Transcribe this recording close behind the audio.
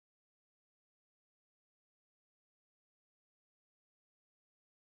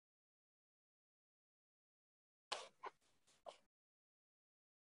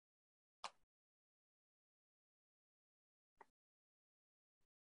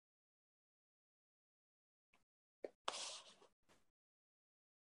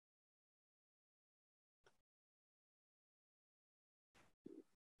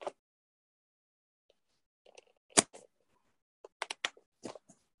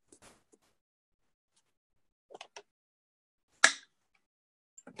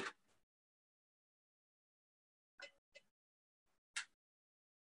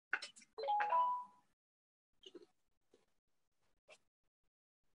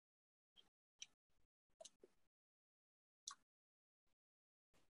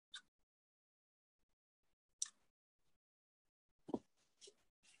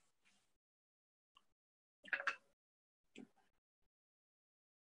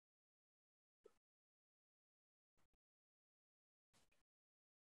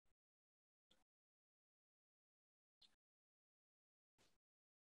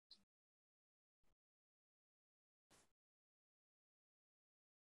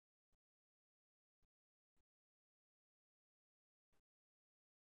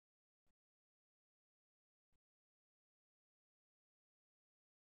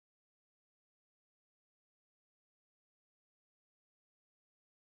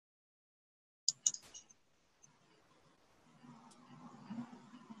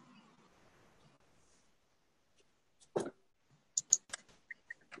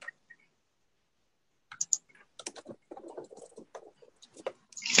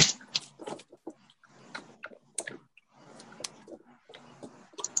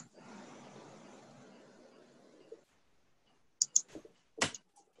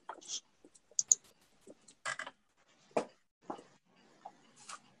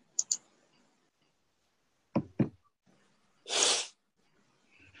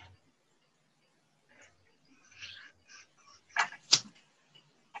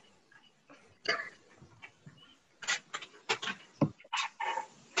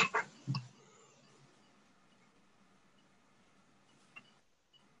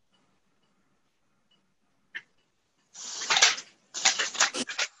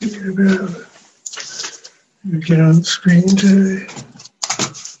talking about. You get on the screen today.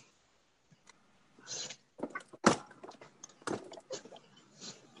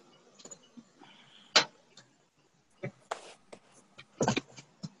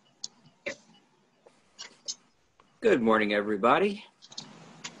 Good morning, everybody.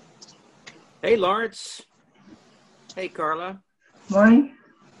 Hey, Lawrence. Hey, Carla. Morning.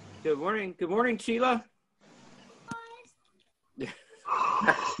 Good morning. Good morning, Sheila.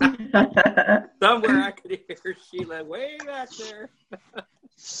 Somewhere I could hear Sheila way back there.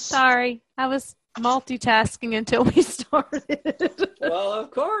 Sorry, I was multitasking until we started. Well,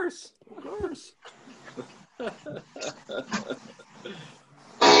 of course. Of course.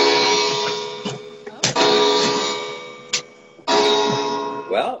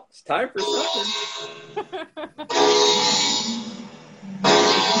 Well, it's time for something.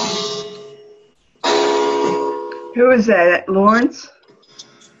 Who is that? Lawrence?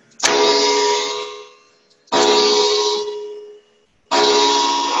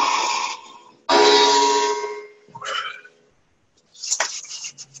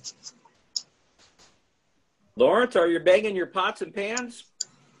 Lawrence, are you banging your pots and pans?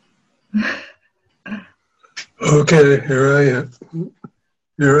 Okay, here I am.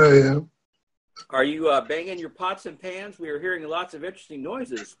 Here I am. Are you banging your pots and pans? We are hearing lots of interesting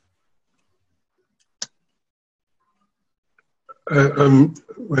noises. I'm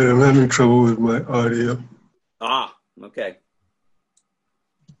having trouble with my audio. Ah, okay.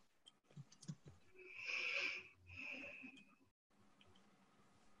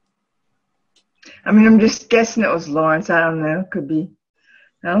 I mean, I'm just guessing it was Lawrence. I don't know. Could be.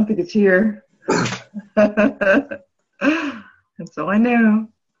 I don't think it's here. That's all I know.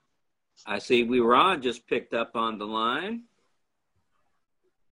 I see Ron just picked up on the line.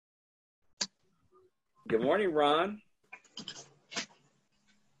 Good morning, Ron.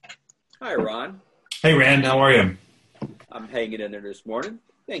 Hi, Ron. Hey, Rand. How are you? I'm hanging in there this morning.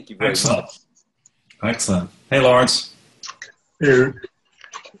 Thank you very much. Excellent. Hey, Lawrence. Hey,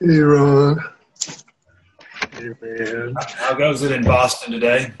 Ron. Hey, man. How goes it in Boston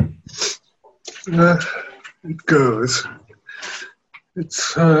today? It goes.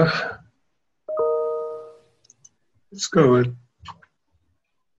 It's going.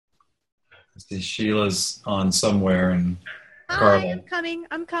 I see Sheila's on somewhere, and Hi, Carla.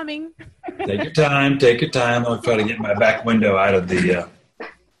 I'm coming. Take your time. Take your time. I'll try to get my back window out of the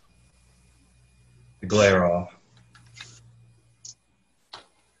glare off.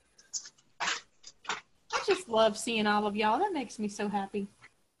 I just love seeing all of y'all. That makes me so happy.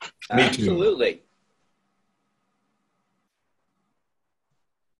 Me too. Absolutely.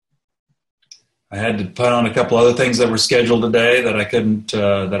 I had to put on a couple other things that were scheduled today that I couldn't,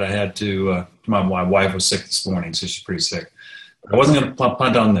 that I had to, my wife was sick this morning, so she's pretty sick. I wasn't going to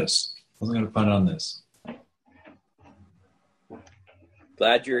punt on this.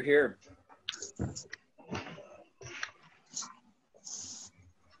 Glad you're here.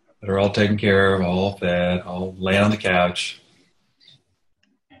 They're all taken care of, all fed, all laying on the couch.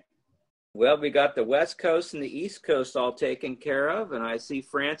 Well, we got the West Coast and the East Coast all taken care of, and I see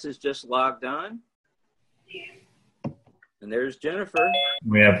Francis just logged on. And there's Jennifer.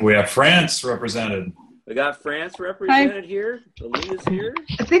 We have France represented. We got France represented here. Alina's here.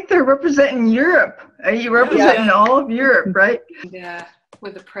 I think they're representing Europe. Are you representing all of Europe, right? And,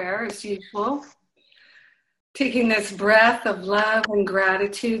 with a prayer, as usual. Taking this breath of love and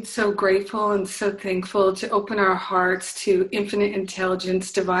gratitude, so grateful and so thankful to open our hearts to infinite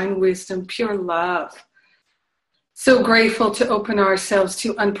intelligence, divine wisdom, pure love. So grateful to open ourselves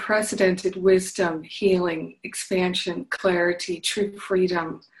to unprecedented wisdom, healing, expansion, clarity, true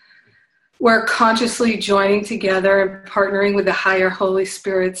freedom. We're consciously joining together and partnering with the higher Holy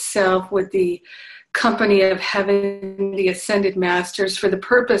Spirit self, with the company of heaven, the ascended masters, for the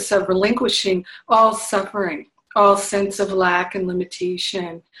purpose of relinquishing all suffering, all sense of lack and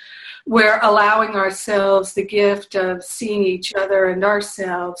limitation. We're allowing ourselves the gift of seeing each other and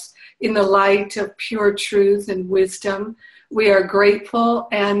ourselves in the light of pure truth and wisdom. We are grateful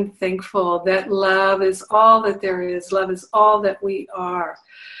and thankful that love is all that there is. Love is all that we are.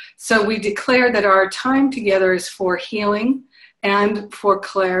 So we declare that our time together is for healing and for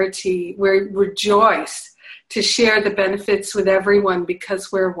clarity. We rejoice to share the benefits with everyone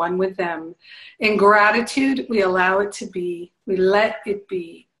because we're one with them. In gratitude, we allow it to be. We let it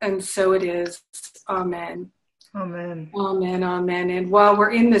be. And so it is. Amen. Amen. Amen. Amen. And while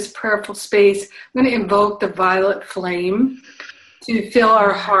we're in this prayerful space, I'm going to invoke the violet flame to fill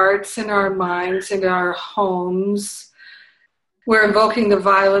our hearts and our minds and our homes. We're invoking the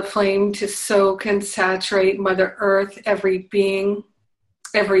violet flame to soak and saturate Mother Earth, every being,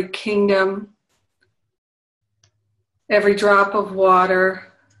 every kingdom, every drop of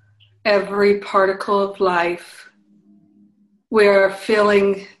water, every particle of life. We are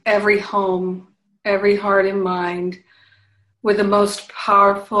filling every home, every heart and mind with the most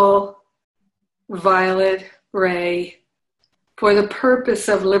powerful violet ray for the purpose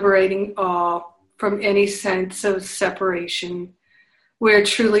of liberating all from any sense of separation. We are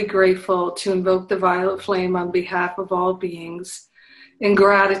truly grateful to invoke the violet flame on behalf of all beings. In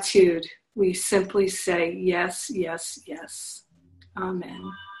gratitude, we simply say, yes, yes, yes.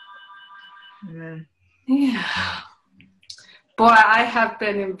 Amen. Amen. Yeah. Boy, I have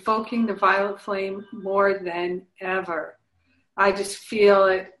been invoking the violet flame more than ever. I just feel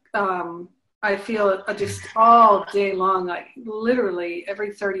it. I feel it just all day long, like literally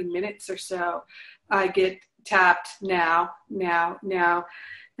every 30 minutes or so, I get tapped now.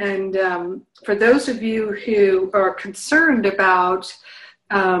 And for those of you who are concerned about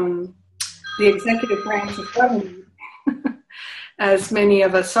the executive branch of government, as many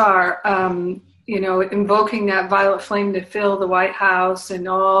of us are, invoking that violet flame to fill the White House and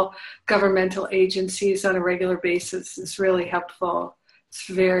all governmental agencies on a regular basis is really helpful. It's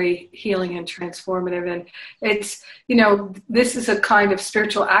very healing and transformative. And it's, this is a kind of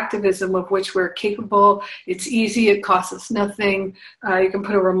spiritual activism of which we're capable. It's easy. It costs us nothing. You can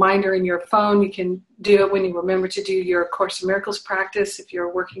put a reminder in your phone. You can do it when you remember to do your Course in Miracles practice if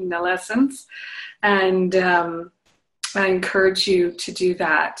you're working the lessons. And I encourage you to do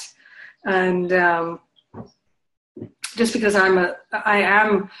that. And just because I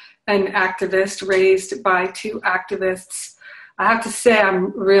am an activist raised by two activists, I have to say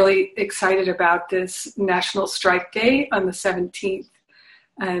I'm really excited about this National Strike Day on the 17th.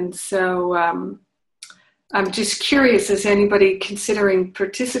 And so I'm just curious, is anybody considering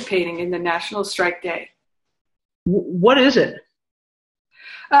participating in the National Strike Day? What is it?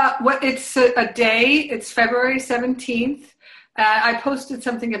 It's a day. It's February 17th. I posted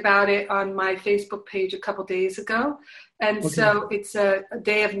something about it on my Facebook page a couple days ago. And okay. So it's a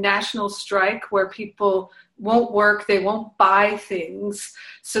day of national strike where people won't work, they won't buy things,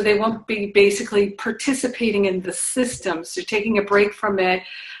 so they won't be basically participating in the system. So taking a break from it,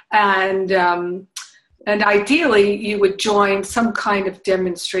 and ideally you would join some kind of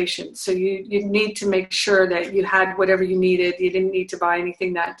demonstration. So you need to make sure that you had whatever you needed. You didn't need to buy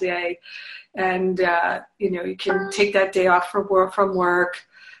anything that day. And, you can take that day off from work,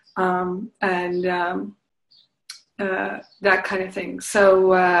 and that kind of thing.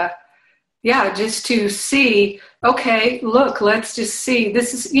 So, just to see, okay, look, let's just see.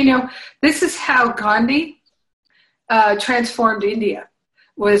 This is how Gandhi transformed India,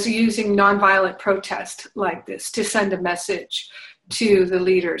 was using nonviolent protest like this to send a message to the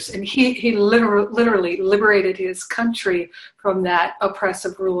leaders. And he literally liberated his country from that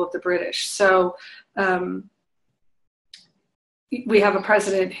oppressive rule of the British. So we have a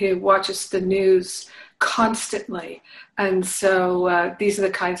president who watches the news constantly. And so these are the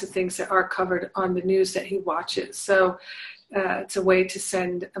kinds of things that are covered on the news that he watches. So it's a way to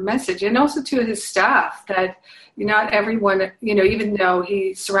send a message. And also to his staff that not everyone, even though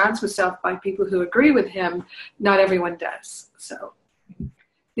he surrounds himself by people who agree with him, not everyone does. So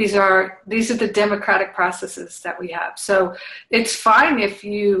these are the democratic processes that we have. So it's fine if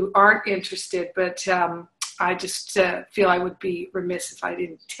you aren't interested, but I just feel I would be remiss if I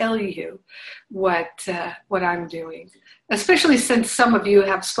didn't tell you what I'm doing, especially since some of you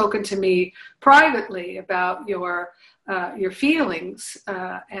have spoken to me privately about your feelings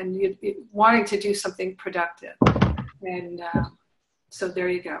and you wanting to do something productive. And so there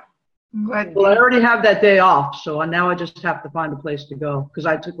you go. Well, I already have that day off, so now I just have to find a place to go because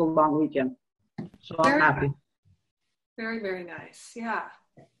I took a long weekend. So I'm happy. Nice. Very, very nice. Yeah.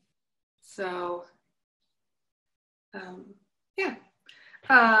 So,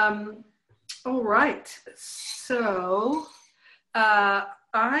 all right. So,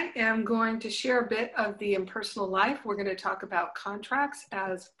 I am going to share a bit of the impersonal life. We're going to talk about contracts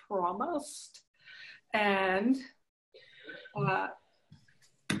as promised. And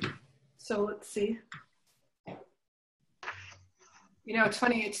so let's see. It's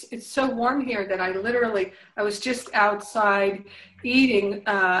funny. It's so warm here that I was just outside eating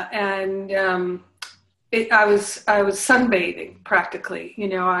and I was sunbathing practically.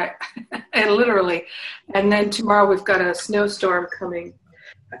 I literally. And then tomorrow we've got a snowstorm coming.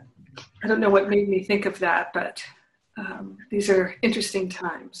 I don't know what made me think of that, but these are interesting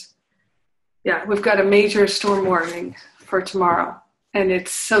times. Yeah, we've got a major storm warning for tomorrow, and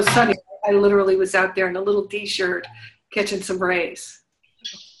it's so sunny. I literally was out there in a little t-shirt catching some rays.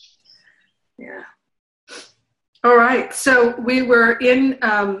 Yeah. All right. So we were in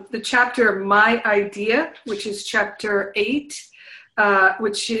the chapter My Idea, which is chapter 8,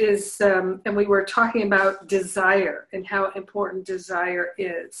 which is, and we were talking about desire and how important desire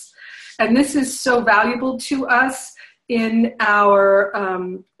is. And this is so valuable to us in our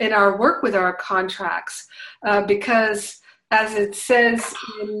work with our contracts, because as it says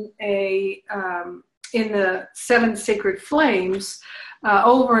in the 7 sacred flames,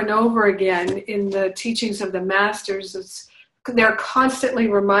 over and over again in the teachings of the masters, they're constantly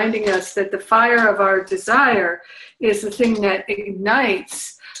reminding us that the fire of our desire is the thing that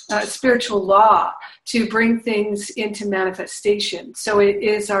ignites spiritual law to bring things into manifestation. So it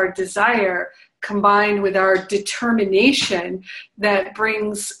is our desire combined with our determination that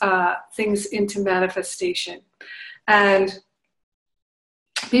brings things into manifestation. And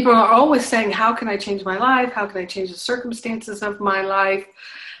people are always saying, how can I change my life? How can I change the circumstances of my life?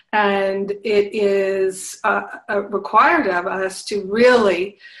 And it is required of us to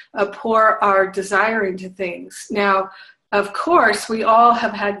really pour our desire into things. Now, of course, we all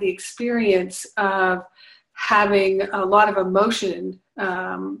have had the experience of having a lot of emotion,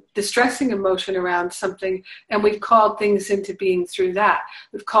 distressing emotion around something, and we've called things into being through that.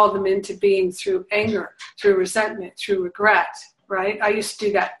 We've called them into being through anger, through resentment, through regret, right? I used to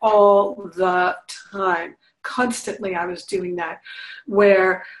do that all the time. Constantly I was doing that,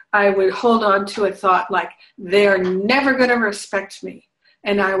 where I would hold on to a thought like, they're never going to respect me.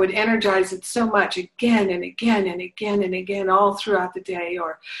 And I would energize it so much again and again and again and again all throughout the day,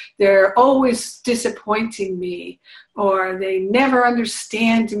 or they're always disappointing me, or they never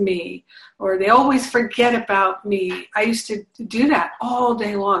understand me, or they always forget about me. I used to do that all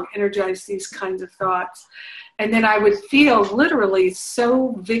day long, energize these kinds of thoughts. And then I would feel literally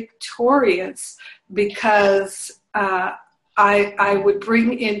so victorious because I would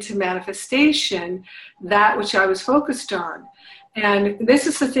bring into manifestation that which I was focused on. And this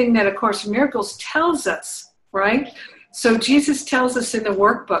is the thing that A Course in Miracles tells us, right? So Jesus tells us in the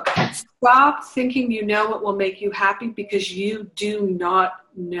workbook, stop thinking you know what will make you happy because you do not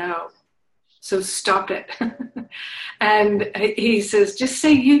know. So stop it. And he says, just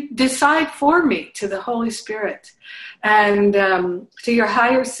say, you decide for me, to the Holy Spirit and to your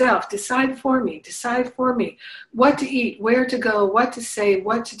higher self. Decide for me what to eat, where to go, what to say,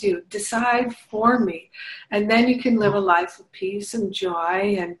 what to do. Decide for me. And then you can live a life of peace and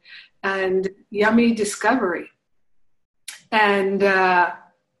joy and yummy discovery. And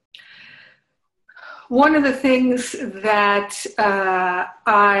one of the things that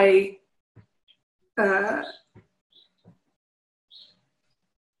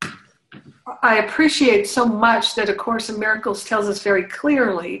I appreciate so much that A Course in Miracles tells us very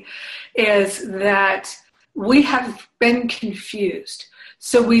clearly is that we have been confused.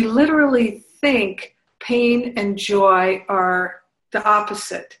 So we literally think pain and joy are the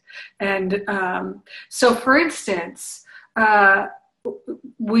opposite. And so, for instance,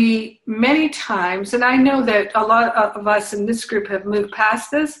 we many times, and I know that a lot of us in this group have moved past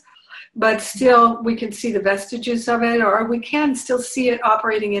this, but still we can see the vestiges of it, or we can still see it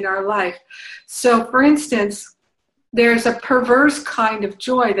operating in our life. So, for instance, there's a perverse kind of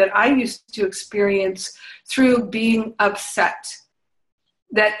joy that I used to experience through being upset.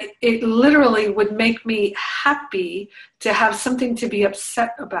 That it literally would make me happy to have something to be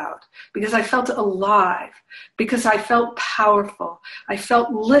upset about, because I felt alive, because I felt powerful. I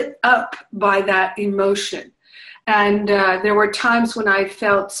felt lit up by that emotion. And there were times when I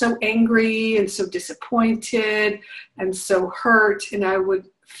felt so angry and so disappointed and so hurt, and I would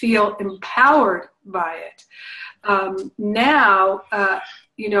feel empowered by it. Now,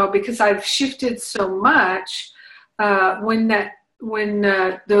 because I've shifted so much, when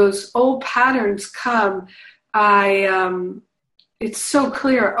those old patterns come, it's so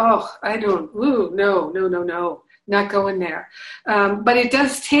clear. Oh, no, not going there. But it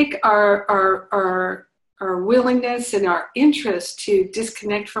does take our willingness and our interest to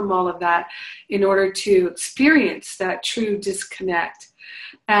disconnect from all of that in order to experience that true disconnect.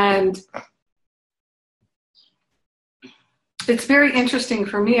 And it's very interesting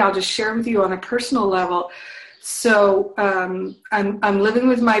for me. I'll just share with you on a personal level. So I'm living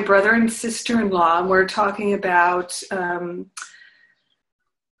with my brother and sister-in-law, and we're talking about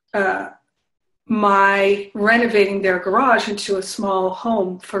my renovating their garage into a small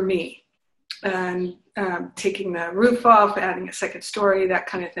home for me, and taking the roof off, adding a second story, that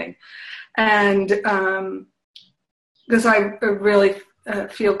kind of thing. And because I really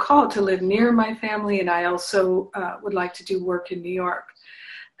feel called to live near my family, and I also would like to do work in New York.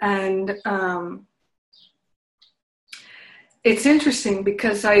 And it's interesting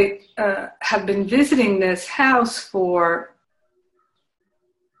because I have been visiting this house for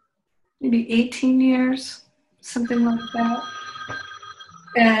maybe 18 years, something like that.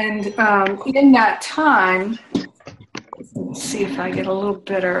 And in that time, let's see if I get a little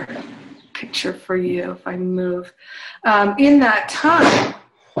better picture for you if I move. In that time,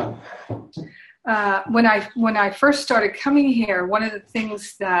 when I first started coming here, one of the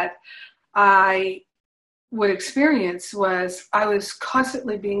things that I would experience was I was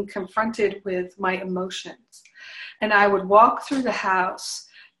constantly being confronted with my emotions. And I would walk through the house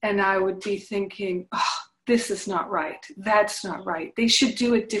and I would be thinking, oh, this is not right. That's not right. They should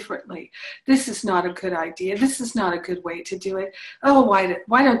do it differently. This is not a good idea. This is not a good way to do it. Oh,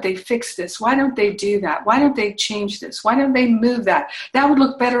 why don't they fix this? Why don't they do that? Why don't they change this? Why don't they move that? That would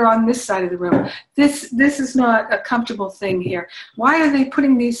look better on this side of the room. This is not a comfortable thing here. Why are they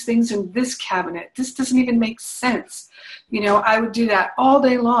putting these things in this cabinet? This doesn't even make sense. I would do that all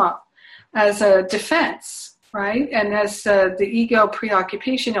day long as a defense. Right? And as the ego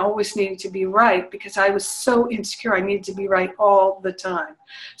preoccupation always needed to be right because I was so insecure. I needed to be right all the time.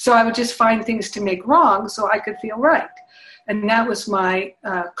 So I would just find things to make wrong so I could feel right. And that was my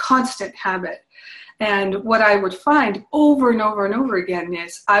constant habit. And what I would find over and over and over again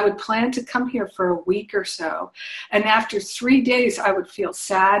is I would plan to come here for a week or so. And after 3 days, I would feel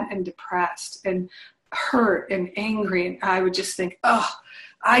sad and depressed and hurt and angry. And I would just think, oh,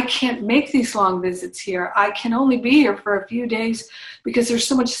 I can't make these long visits here. I can only be here for a few days because there's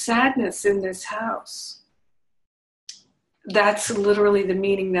so much sadness in this house. That's literally the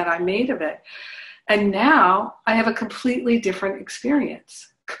meaning that I made of it. And now I have a completely different experience.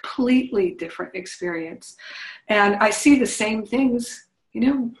 And I see the same things.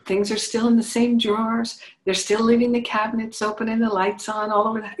 Things are still in the same drawers. They're still leaving the cabinets open and the lights on all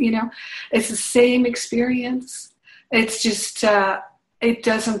over. It's the same experience. It's just... it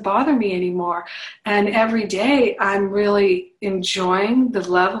doesn't bother me anymore. And every day I'm really enjoying the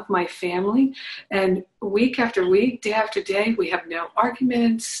love of my family. And week after week, day after day, we have no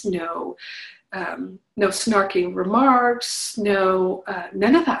arguments, no snarky remarks,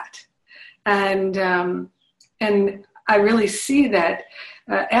 none of that. And I really see that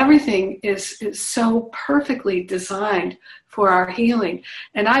everything is so perfectly designed for our healing.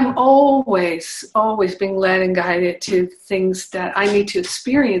 And I'm always being led and guided to things that I need to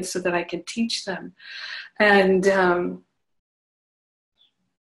experience so that I can teach them. And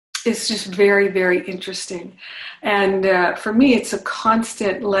it's just very, very interesting. And for me, it's a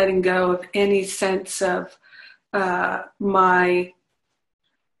constant letting go of any sense of my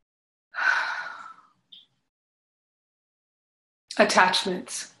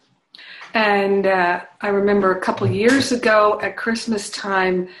attachments. And I remember a couple of years ago at Christmas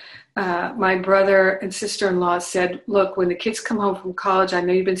time, my brother and sister-in-law said, look, when the kids come home from college, I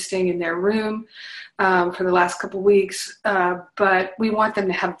know you've been staying in their room for the last couple of weeks, but we want them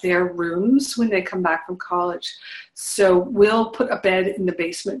to have their rooms when they come back from college. So we'll put a bed in the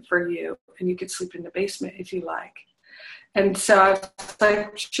basement for you, and you can sleep in the basement if you like. And so I was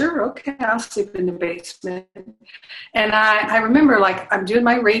like, sure, okay, I'll sleep in the basement. And I remember, I'm doing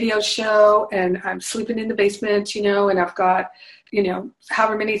my radio show, and I'm sleeping in the basement, and I've got,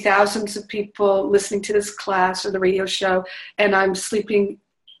 however many thousands of people listening to this class or the radio show, and I'm sleeping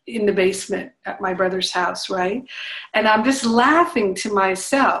in the basement at my brother's house, right? And I'm just laughing to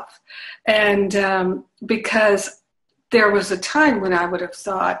myself. And because there was a time when I would have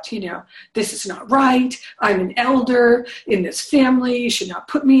thought, this is not right. I'm an elder in this family. You should not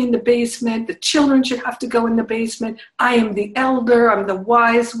put me in the basement. The children should have to go in the basement. I am the elder. I'm the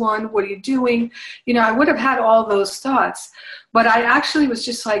wise one. What are you doing? I would have had all those thoughts. But I actually was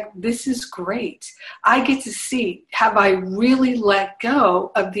just like, this is great. I get to see, have I really let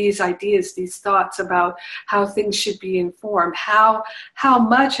go of these ideas, these thoughts about how things should be informed? How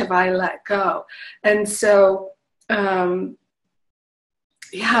much have I let go? And so, I'm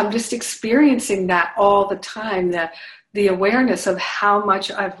just experiencing that all the time, the awareness of how much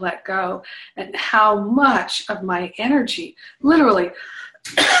I've let go and how much of my energy, literally,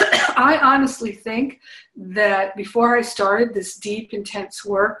 I honestly think that before I started this deep, intense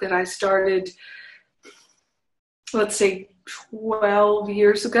work that I started, let's say 12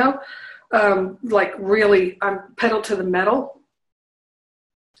 years ago, really, I'm pedal to the metal.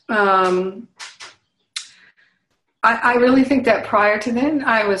 I really think that prior to then,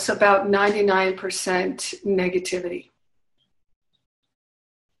 I was about 99% negativity.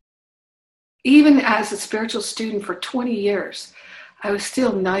 Even as a spiritual student for 20 years, I was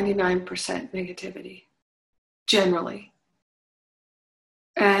still 99% negativity, generally.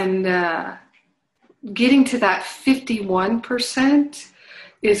 And getting to that 51%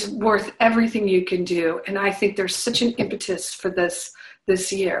 is worth everything you can do. And I think there's such an impetus for this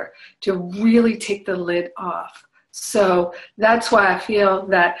year to really take the lid off. So that's why I feel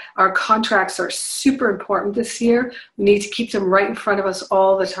that our contracts are super important this year. We need to keep them right in front of us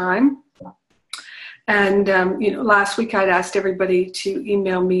all the time. And, last week I'd asked everybody to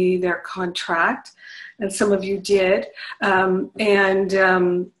email me their contract, and some of you did.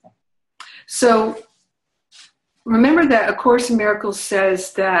 So remember that A Course in Miracles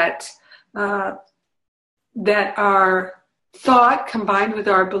says that that our thought combined with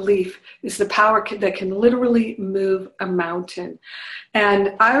our belief is the power that can literally move a mountain.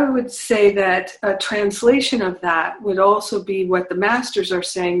 And I would say that a translation of that would also be what the masters are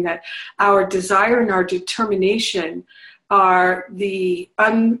saying, that our desire and our determination are the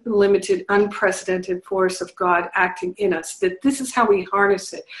unlimited, unprecedented force of God acting in us, that this is how we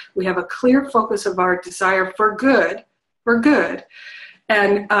harness it. We have a clear focus of our desire for good,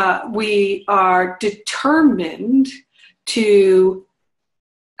 and we are determined to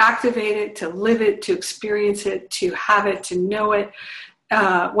activate it, to live it, to experience it, to have it, to know it,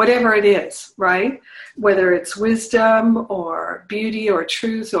 whatever it is, right? Whether it's wisdom or beauty or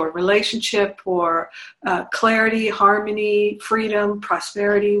truth or relationship or clarity, harmony, freedom,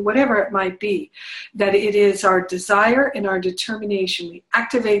 prosperity, whatever it might be, that it is our desire and our determination. We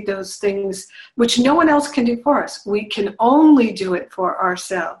activate those things which no one else can do for us. We can only do it for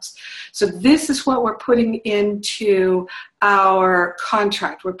ourselves. So this is what we're putting into our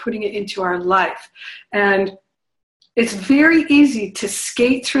contract. We're putting it into our life. And it's very easy to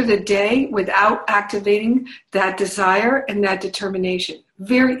skate through the day without activating that desire and that determination.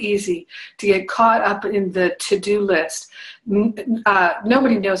 Very easy to get caught up in the to-do list.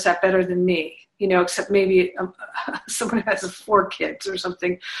 Nobody knows that better than me, except maybe someone who has 4 kids or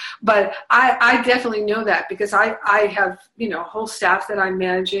something. But I definitely know that because I have, a whole staff that I'm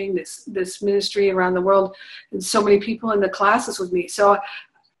managing, this ministry around the world, and so many people in the classes with me. So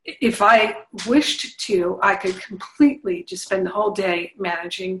if I wished to, I could completely just spend the whole day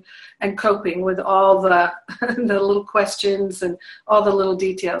managing and coping with all the little questions and all the little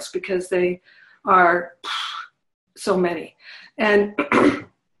details, because they are so many. And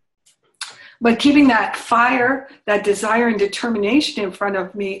but keeping that fire, that desire and determination in front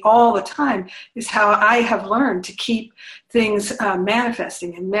of me all the time is how I have learned to keep things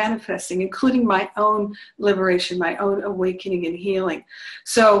manifesting, including my own liberation, my own awakening and healing.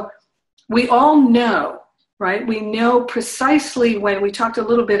 So we all know, right? We know precisely when we talked a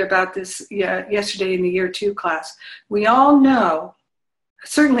little bit about this yesterday in the Year 2 class. We all know,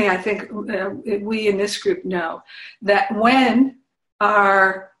 certainly I think we in this group know, that when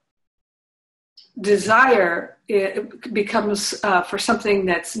our desire, it becomes for something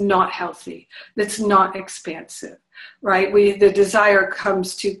that's not healthy, that's not expansive, right? The desire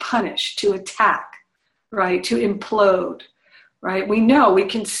comes to punish, to attack, right? To implode, right? We know, we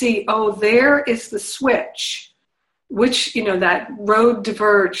can see, there is the switch, which, that road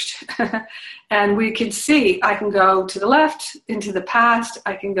diverged. And we can see, I can go to the left, into the past,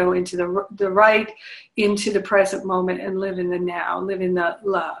 I can go into the right, into the present moment, and live in the now, live in the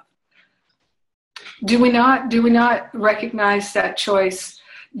love. Do we not recognize that choice,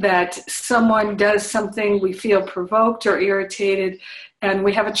 that someone does something, we feel provoked or irritated, and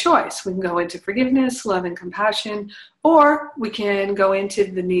we have a choice? We can go into forgiveness, love, and compassion, or we can go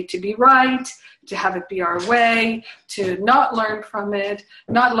into the need to be right, to have it be our way, to not learn from it,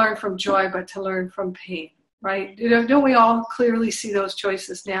 not learn from joy, but to learn from pain, right? Don't we all clearly see those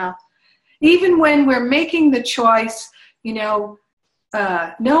choices now? Even when we're making the choice, no,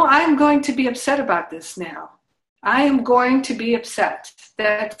 I'm going to be upset about this now. I am going to be upset.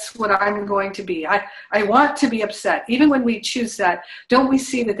 That's what I'm going to be. I want to be upset. Even when we choose that, don't we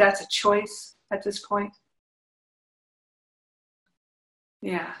see that that's a choice at this point?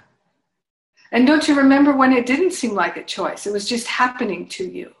 Yeah. And don't you remember when it didn't seem like a choice? It was just happening to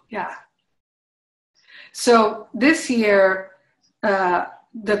you. Yeah. So this year,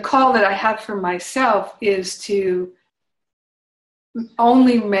 the call that I have for myself is to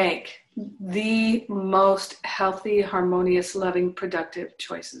only make the most healthy, harmonious, loving, productive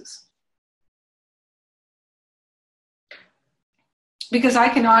choices. Because I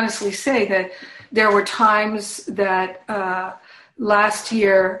can honestly say that there were times that last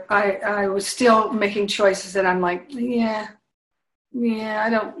year I was still making choices that I'm like, I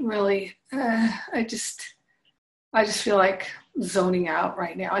don't really, I just feel like zoning out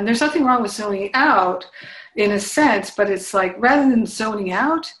right now. And there's nothing wrong with zoning out in a sense, but it's like, rather than zoning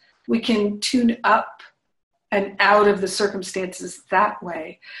out, we can tune up and out of the circumstances that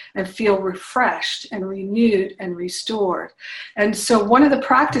way and feel refreshed and renewed and restored. And so one of the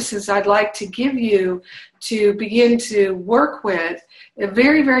practices I'd like to give you to begin to work with,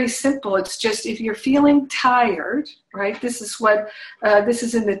 very, very simple. It's just if you're feeling tired, right? This is what, this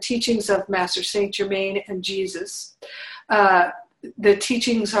is in the teachings of Master Saint Germain and Jesus. The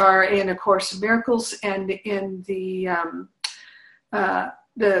teachings are in A Course in Miracles and in the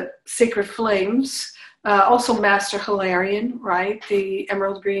Sacred Flames. Also Master Hilarion, right? The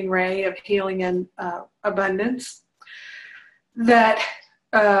Emerald Green Ray of Healing and Abundance. That,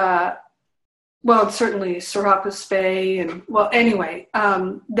 well, certainly Serapis Bey, and well, anyway,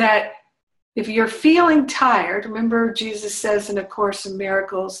 that if you're feeling tired, remember Jesus says in A Course in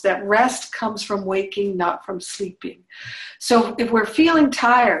Miracles that rest comes from waking, not from sleeping. So if we're feeling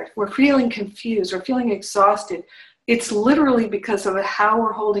tired, we're feeling confused, we're feeling exhausted, it's literally because of how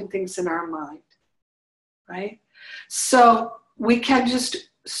we're holding things in our mind, right? So we can just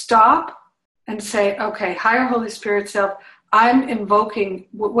stop and say, okay, higher Holy Spirit self, I'm invoking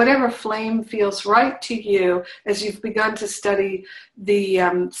whatever flame feels right to you as you've begun to study the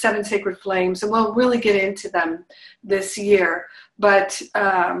 7 sacred flames, and we'll really get into them this year. But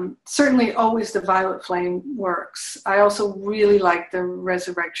certainly always the violet flame works. I also really like the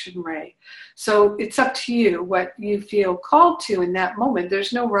resurrection ray. So it's up to you what you feel called to in that moment.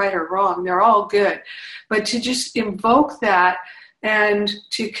 There's no right or wrong. They're all good. But to just invoke that and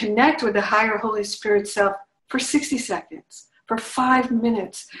to connect with the higher Holy Spirit self for 60 seconds, for 5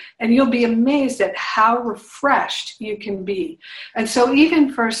 minutes, and you'll be amazed at how refreshed you can be. And so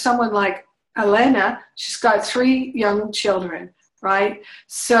even for someone like Elena, she's got 3 young children, right?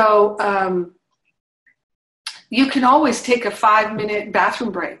 So you can always take a 5-minute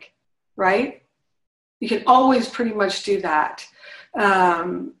bathroom break, right? You can always pretty much do that.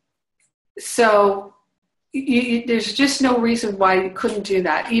 There's just no reason why you couldn't do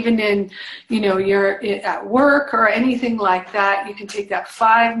that. Even in, you're at work or anything like that, you can take that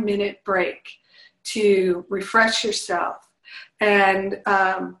 5-minute break to refresh yourself. And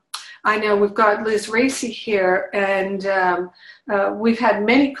I know we've got Liz Racy here, and we've had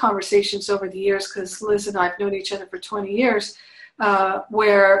many conversations over the years because Liz and I have known each other for 20 years,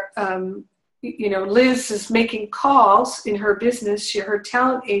 where Liz is making calls in her business, her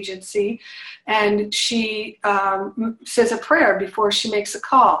talent agency, and she says a prayer before she makes a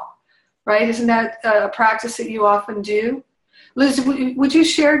call, right? Isn't that a practice that you often do? Liz, would you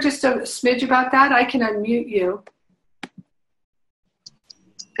share just a smidge about that? I can unmute you.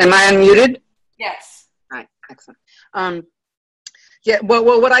 Am I unmuted? Yes. All right, excellent. Yeah,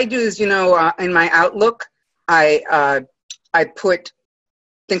 well, what I do is, in my Outlook, I put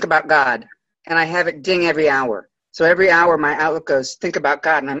think about God. And I have it ding every hour. So every hour my Outlook goes, think about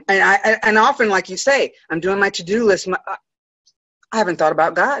God. And often, like you say, I'm doing my to-do list. I haven't thought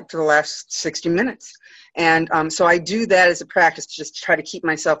about God for the last 60 minutes. And so I do that as a practice to just try to keep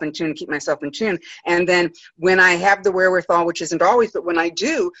myself in tune. And then when I have the wherewithal, which isn't always, but when I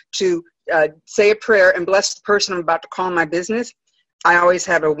do, to say a prayer and bless the person I'm about to call in my business, I always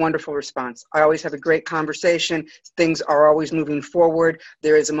have a wonderful response. I always have a great conversation. Things are always moving forward.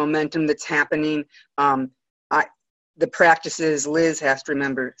 There is a momentum that's happening. The practices, Liz has to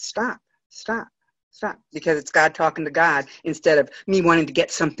remember, stop, because it's God talking to God instead of me wanting to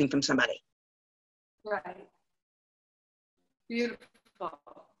get something from somebody. Right. Beautiful.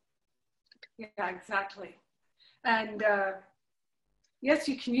 Yeah, exactly. And yes,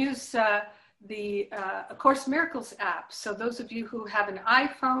 you can use the A Course in Miracles app. So those of you who have an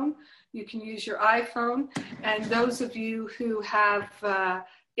iPhone, you can use your iPhone. And those of you who have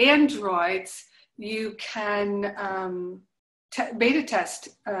Androids, you can beta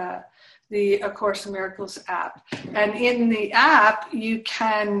test the A Course in Miracles app. And in the app, you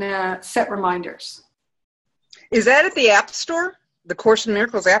can set reminders. Is that at the App Store? The Course in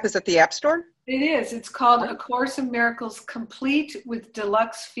Miracles app is at the App Store? It is. It's called A Course in Miracles Complete with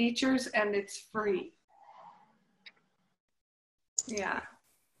Deluxe Features, and it's free. Yeah.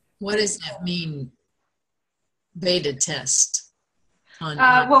 What does that mean, beta test?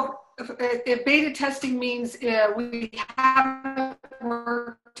 Well, if beta testing means we haven't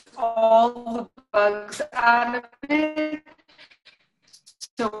worked all the bugs out of it.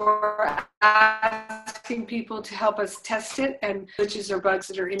 So we're asking people to help us test it and glitches or bugs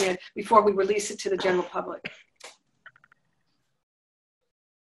that are in it before we release it to the general public.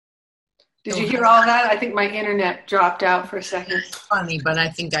 Did you hear all that? I think my internet dropped out for a second. It's funny, but I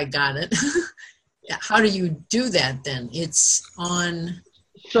think I got it. How do you do that then? It's on...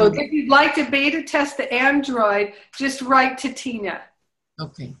 So if you'd like to beta test the Android, just write to Tina.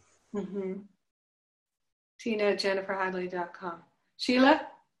 Okay. Mm-hmm. Tina@jenniferhadley.com. Sheila?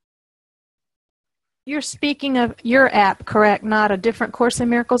 You're speaking of your app, correct? Not a different Course in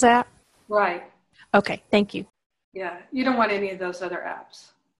Miracles app? Right. Okay, thank you. Yeah, you don't want any of those other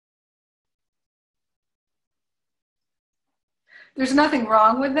apps. There's nothing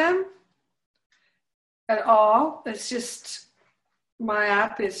wrong with them at all. It's just my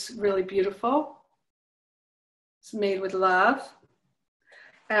app is really beautiful. It's made with love.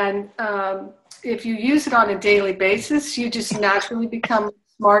 And if you use it on a daily basis, you just naturally become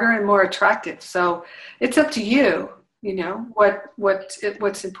smarter and more attractive. So it's up to you, you know,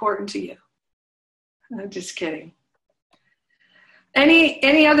 what's important to you. I'm just kidding.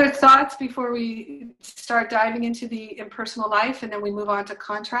 Any other thoughts before we start diving into the impersonal life and then we move on to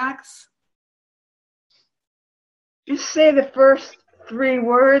contracts? Just say the first 3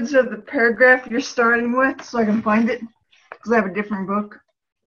 words of the paragraph you're starting with so I can find it, because I have a different book.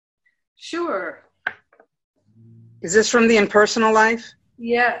 Sure. Is this from the impersonal life?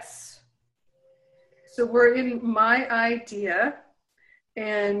 Yes. So we're in my idea,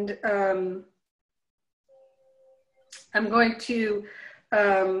 and I'm going to,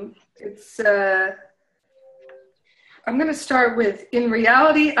 I'm going to start with, in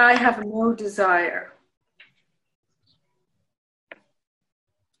reality, I have no desire.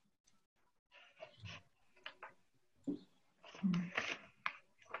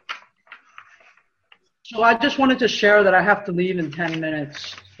 So I just wanted to share that I have to leave in 10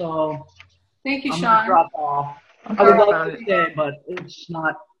 minutes. So Thank you, I'm Sean. going to drop off. I would love to stay, but it's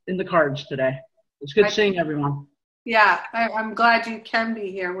not in the cards today. It's good seeing everyone. Yeah, I'm glad you can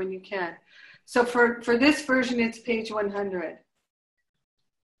be here when you can. So for this version, it's page 100,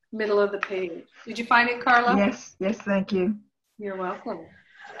 middle of the page. Did you find it, Carla? Yes, thank you. You're welcome.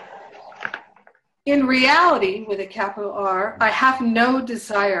 In reality, with a capital R, I have no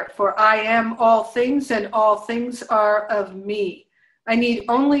desire, for I am all things and all things are of me. I need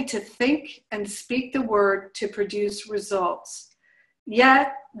only to think and speak the word to produce results.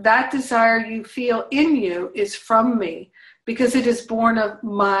 Yet, that desire you feel in you is from me, because it is born of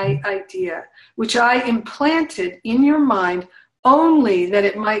my idea, which I implanted in your mind only that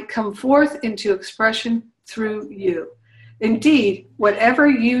it might come forth into expression through you. Indeed, whatever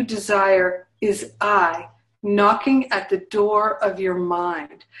you desire is I, knocking at the door of your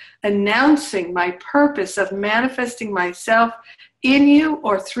mind, announcing my purpose of manifesting myself in you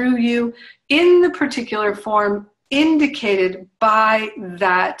or through you in the particular form indicated by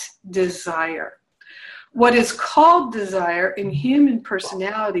that desire. What is called desire in human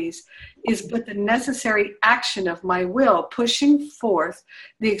personalities is but the necessary action of my will, pushing forth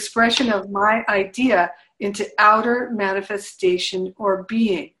the expression of my idea into outer manifestation or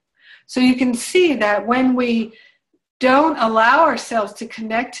being. So you can see that when we don't allow ourselves to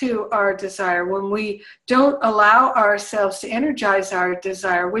connect to our desire, when we don't allow ourselves to energize our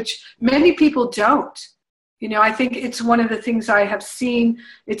desire, which many people don't. You know, I think it's one of the things I have seen.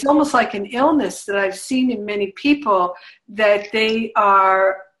 It's almost like an illness that I've seen in many people, that they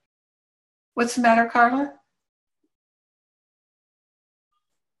are, what's the matter, Carla?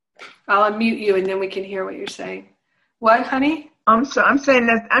 I'll unmute you and then we can hear what you're saying. What, honey? I'm saying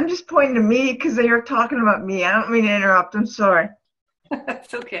that I'm just pointing to me because you're talking about me. I don't mean to interrupt. I'm sorry.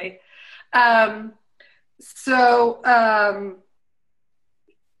 That's okay.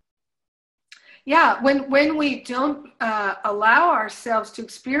 Yeah, when we don't allow ourselves to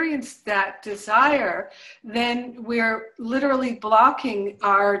experience that desire, then we're literally blocking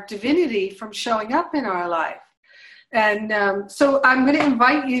our divinity from showing up in our life. And so I'm going to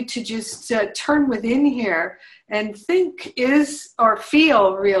invite you to just turn within here and think, or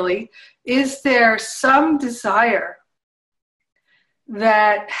feel really, is there some desire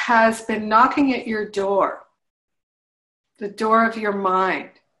that has been knocking at your door, the door of your mind,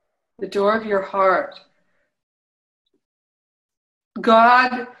 the door of your heart?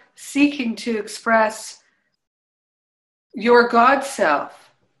 God seeking to express your God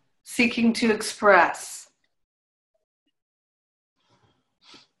self, seeking to express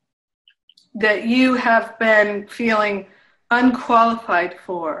that you have been feeling unqualified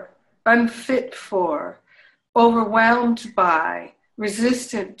for, unfit for, overwhelmed by,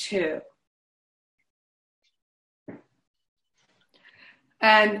 resistant to.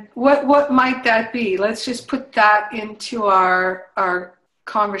 And what might that be? Let's just put that into our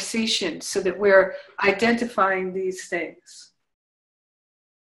conversation so that we're identifying these things.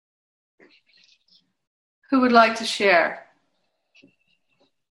 Who would like to share?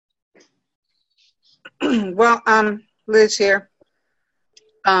 Well, Liz here.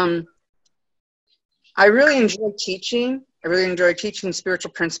 I really enjoy teaching. I really enjoy teaching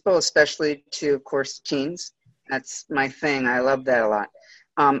spiritual principle, especially to, of course, teens. That's my thing. I love that a lot.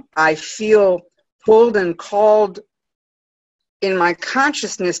 I feel pulled and called in my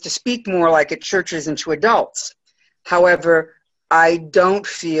consciousness to speak more like at churches and to adults. However, I don't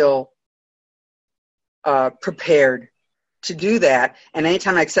feel prepared to do that. And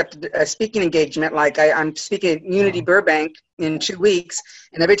anytime I accept a speaking engagement, like I'm speaking at Unity Burbank in 2 weeks,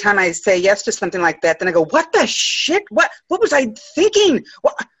 and every time I say yes to something like that, then I go, what the shit? What was I thinking?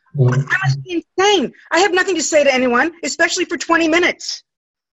 What? I must be insane. I have nothing to say to anyone, especially for 20 minutes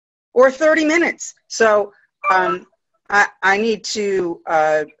or 30 minutes. So I need to,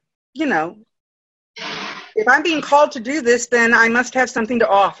 if I'm being called to do this, then I must have something to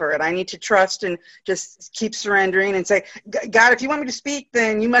offer, and I need to trust and just keep surrendering and say, God, if you want me to speak,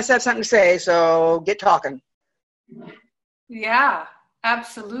 then you must have something to say, so get talking. Yeah,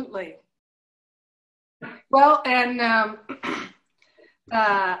 absolutely. Well, and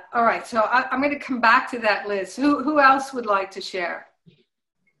all right, so I'm going to come back to that, Liz. Who else would like to share?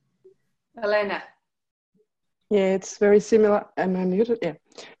 Elena. Yeah, it's very similar. Am I muted? Yeah,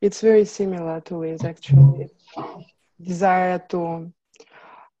 it's very similar to Liz, actually. Desire to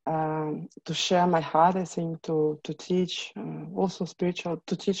share my heart, I think, to teach, also spiritual,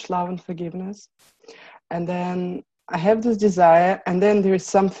 to teach love and forgiveness. And then I have this desire, and then there is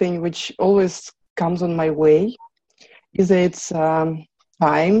something which always comes on my way. Either it's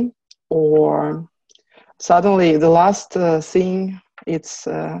time, or suddenly the last thing, it's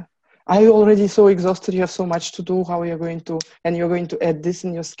are you already so exhausted? You have so much to do. How are you going to, and you're going to add this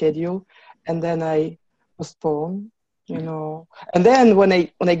in your schedule, and then I postpone, And then when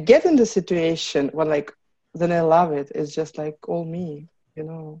I get in the situation, then I love it. It's just like all me,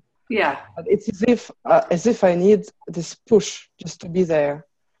 Yeah. But it's as if I need this push just to be there,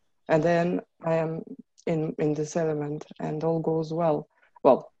 and then I am in this element, and all goes well.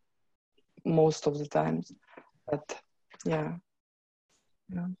 Well, most of the times, but yeah.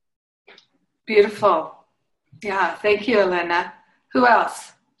 Beautiful. Yeah, thank you, Elena. Who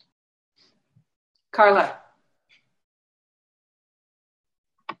else? Carla.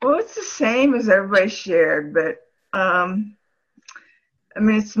 Well, it's the same as everybody shared, but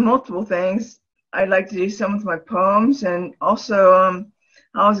it's multiple things. I'd like to do some with my poems, and also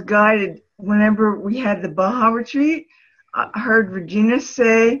I was guided whenever we had the Baja retreat. I heard Regina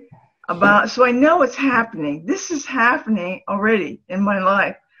say about, so I know it's happening. This is happening already in my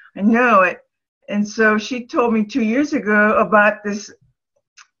life. I know it. And so she told me 2 years ago about this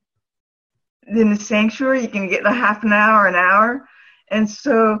in the sanctuary. You can get a half an hour. And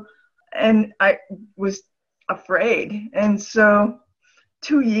so, and I was afraid. And so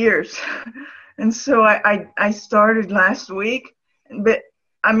 2 years. And so I started last week. But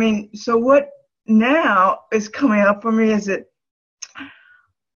so what now is coming up for me is that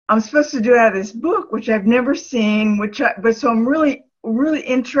I'm supposed to do out of this book, which I've never seen, but so I'm really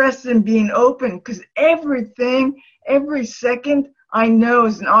interested in being open, because everything, every second I know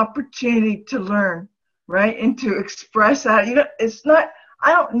is an opportunity to learn, right? And to express that. It's not,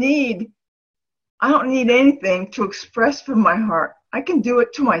 I don't need anything to express from my heart. I can do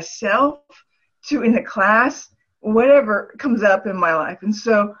it to myself, in the class, whatever comes up in my life. And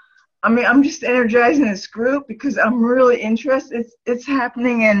so, I'm just energizing this group because I'm really interested. It's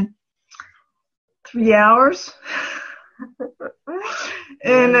happening in 3 hours.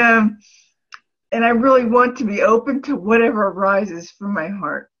 And I really want to be open to whatever arises from my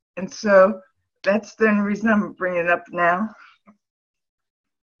heart. And so that's the only reason I'm bringing it up now.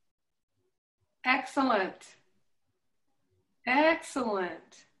 Excellent.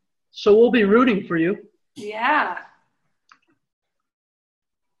 So we'll be rooting for you. Yeah.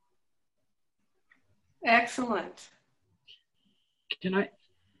 Excellent.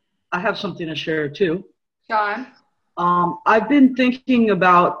 I have something to share too. John? I've been thinking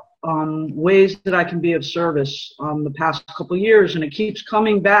about ways that I can be of service the past couple of years, and it keeps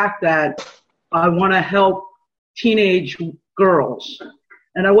coming back that I want to help teenage girls,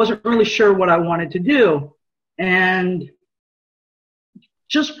 and I wasn't really sure what I wanted to do. And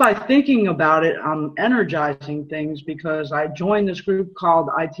just by thinking about it, I'm energizing things, because I joined this group called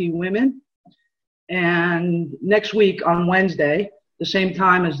IT Women, and next week on Wednesday, the same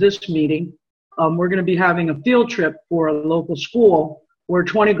time as this meeting, we're going to be having a field trip for a local school where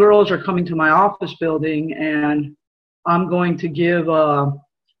 20 girls are coming to my office building, and I'm going to give a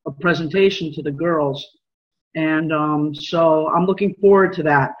presentation to the girls. And so I'm looking forward to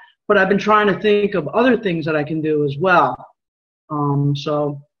that. But I've been trying to think of other things that I can do as well.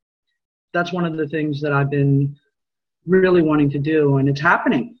 So that's one of the things that I've been really wanting to do, and it's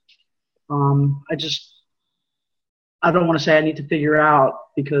happening. I don't want to say I need to figure out,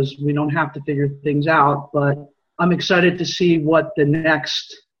 because we don't have to figure things out, but I'm excited to see what the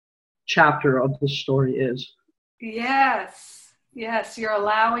next chapter of the story is. Yes, yes, you're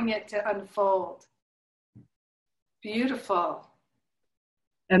allowing it to unfold. Beautiful.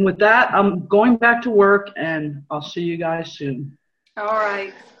 And with that, I'm going back to work, and I'll see you guys soon. All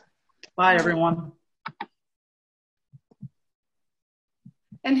right. Bye, everyone.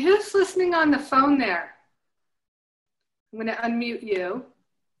 And who's listening on the phone there? I'm going to unmute you.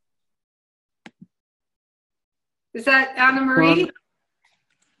 Is that Anna Marie?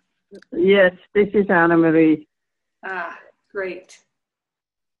 Yes, this is Anna Marie. Ah, great.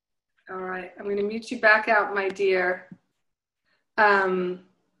 All right. I'm going to mute you back out, my dear.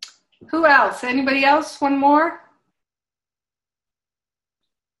 Who else? Anybody else? One more?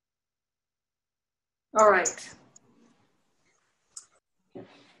 All right.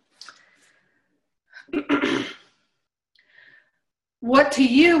 What to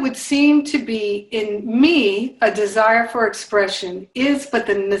you would seem to be in me a desire for expression is but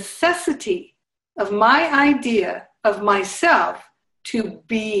the necessity of my idea of myself to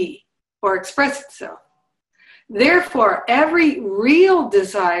be or express itself. Therefore, every real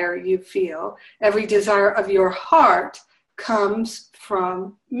desire you feel, every desire of your heart comes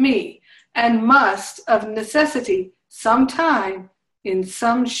from me and must of necessity sometime in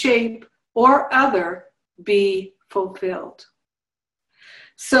some shape or other be fulfilled.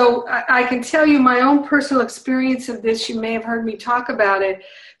 So I can tell you my own personal experience of this. You may have heard me talk about it.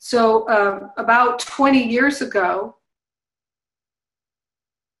 So about 20 years ago,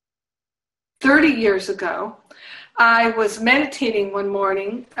 30 years ago, I was meditating one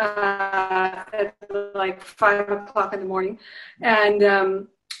morning at like 5 o'clock in the morning, and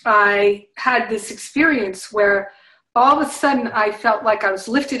I had this experience where all of a sudden I felt like I was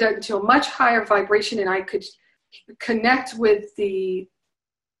lifted up into a much higher vibration, and I could connect with the,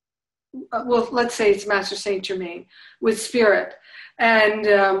 well, let's say it's Master Saint Germain, with spirit. And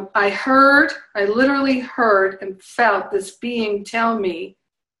I literally heard and felt this being tell me,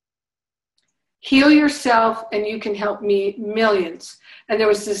 heal yourself and you can help me millions. And there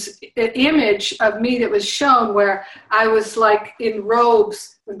was this image of me that was shown where I was like in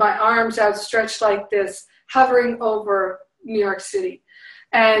robes with my arms outstretched like this, hovering over New York City.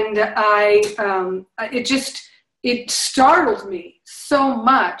 And it startled me so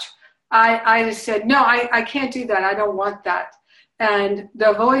much. I just said, no, I can't do that. I don't want that. And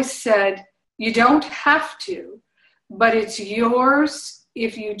the voice said, you don't have to, but it's yours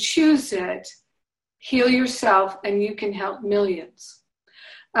if you choose it. Heal yourself and you can help millions.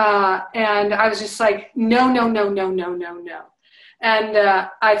 And I was just like, no. And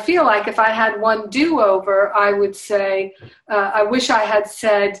I feel like if I had one do-over, I would say, I wish I had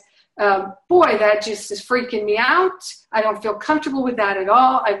said, boy, that just is freaking me out. I don't feel comfortable with that at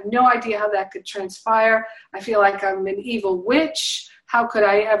all. I have no idea how that could transpire. I feel like I'm an evil witch. How could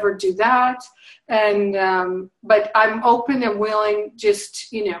I ever do that? And but I'm open and willing,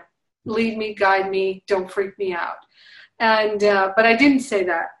 just, lead me, guide me, don't freak me out. And but I didn't say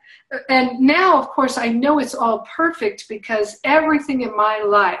that. And now, of course, I know it's all perfect because everything in my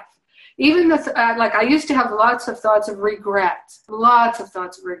life, even like I used to have lots of thoughts of regret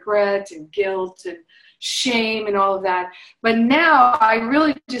and guilt and shame and all of that. But now I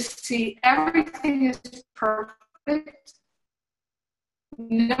really just see everything is perfect.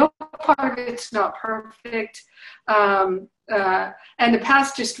 No part of it's not perfect. And the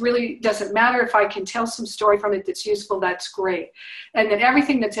past just really doesn't matter. If I can tell some story from it that's useful, that's great. And then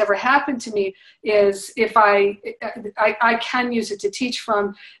everything that's ever happened to me is, if I can use it to teach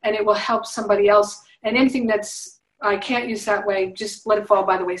from, and it will help somebody else. And anything that's I can't use that way, just let it fall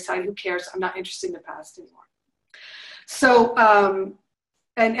by the wayside. Who cares? I'm not interested in the past anymore. So,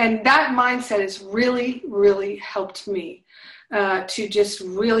 and that mindset has really, really helped me to just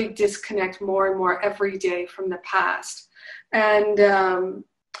really disconnect more and more every day from the past. And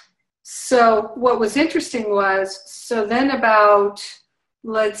so what was interesting was, so then about,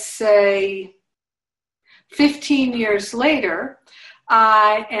 let's say, 15 years later,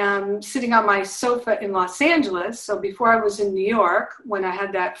 I am sitting on my sofa in Los Angeles. So before I was in New York, when I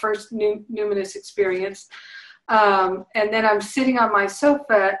had that first numinous experience, and then I'm sitting on my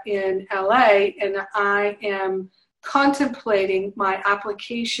sofa in LA, and I am contemplating my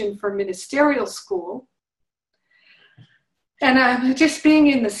application for ministerial school. And I'm just being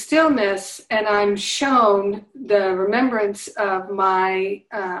in the stillness, and I'm shown the remembrance of my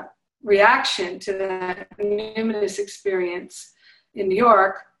reaction to that numinous experience in New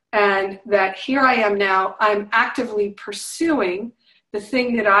York, and that here I am now, I'm actively pursuing the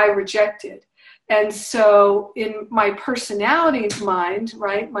thing that I rejected. And so in my personality mind,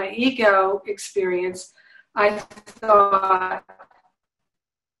 right, my ego experience, I thought,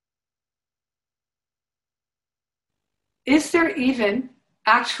 is there even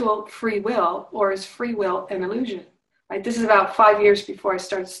actual free will, or is free will an illusion? Right? This is about 5 years before I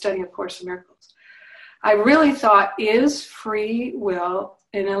started studying A Course in Miracles. I really thought, is free will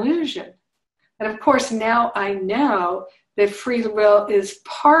an illusion? And of course, now I know that free will is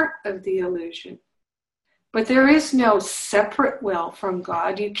part of the illusion. But there is no separate will from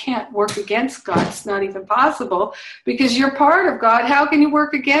God. You can't work against God. It's not even possible because you're part of God. How can you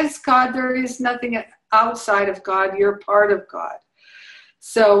work against God? There is nothing outside of God. You're part of God.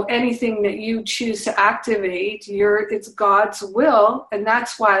 So anything that you choose to activate, it's God's will. And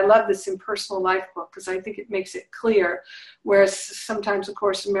that's why I love this Impersonal Life book, because I think it makes it clear, whereas sometimes A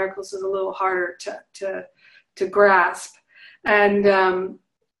Course in Miracles is a little harder to grasp. And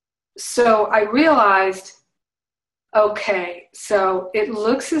so I realized, okay, so it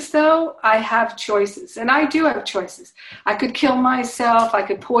looks as though I have choices, and I do have choices. I could kill myself. I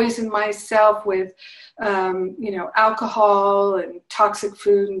could poison myself with, alcohol and toxic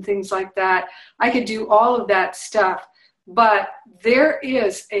food and things like that. I could do all of that stuff, but there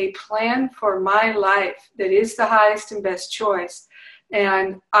is a plan for my life that is the highest and best choice,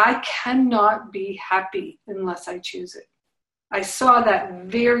 and I cannot be happy unless I choose it. I saw that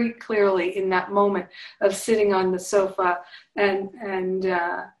very clearly in that moment of sitting on the sofa and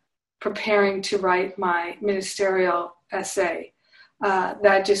preparing to write my ministerial essay.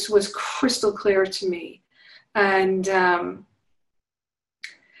 That just was crystal clear to me. And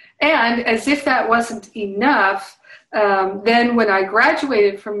as if that wasn't enough, then when I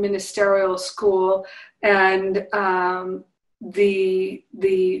graduated from ministerial school and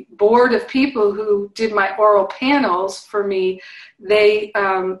the board of people who did my oral panels for me, they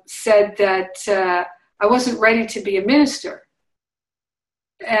said that I wasn't ready to be a minister.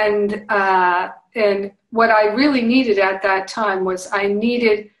 And what I really needed at that time was I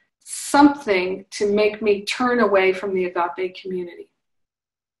needed something to make me turn away from the agape community.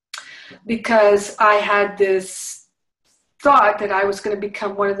 Because I had this thought that I was going to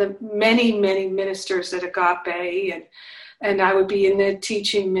become one of the many, many ministers at agape, and I would be in the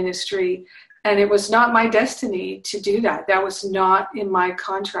teaching ministry. And it was not my destiny to do that. That was not in my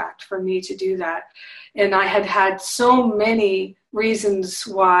contract for me to do that. And I had so many reasons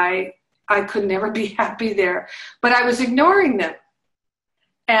why I could never be happy there. But I was ignoring them.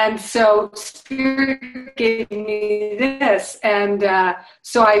 And so Spirit gave me this. And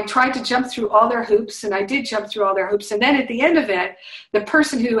so I tried to jump through all their hoops, and I did jump through all their hoops. And then at the end of it, the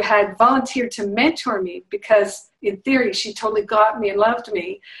person who had volunteered to mentor me, because in theory she totally got me and loved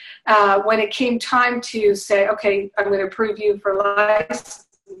me, when it came time to say, okay, I'm going to approve you for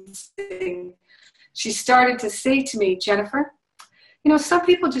licensing, she started to say to me, Jennifer, some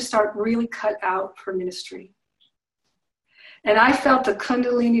people just aren't really cut out for ministry. And I felt the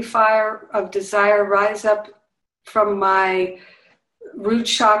Kundalini fire of desire rise up from my root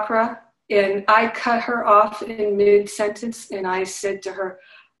chakra, and I cut her off in mid-sentence, and I said to her,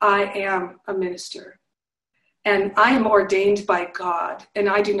 I am a minister, and I am ordained by God, and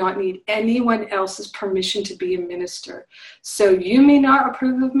I do not need anyone else's permission to be a minister. So you may not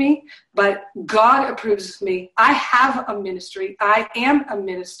approve of me, but God approves of me. I have a ministry. I am a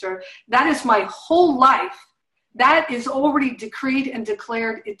minister. That is my whole life. That is already decreed and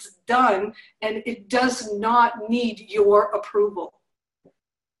declared. It's done, and it does not need your approval.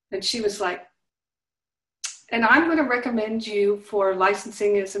 And she was like, and I'm going to recommend you for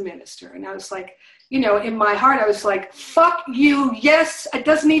licensing as a minister. And I was like, in my heart, I was like, fuck you. Yes, it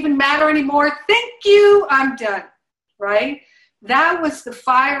doesn't even matter anymore. Thank you. I'm done. Right? That was the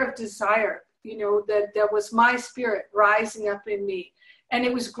fire of desire, that was my spirit rising up in me. And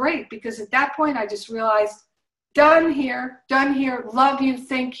it was great because at that point, I just realized, done here, love you,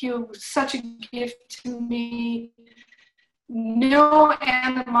 thank you, such a gift to me, no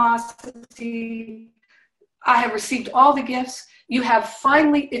animosity, I have received all the gifts, you have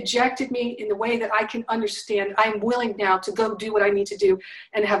finally ejected me in the way that I can understand. I'm willing now to go do what I need to do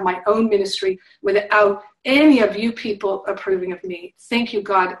and have my own ministry without any of you people approving of me. Thank you,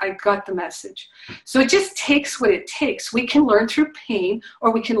 God. I got the message. So it just takes what it takes. We can learn through pain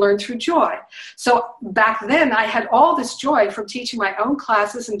or we can learn through joy. So back then I had all this joy from teaching my own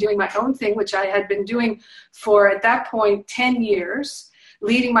classes and doing my own thing, which I had been doing for, at that point, 10 years.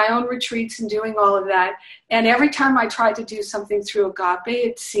 Leading my own retreats and doing all of that. And every time I tried to do something through agape,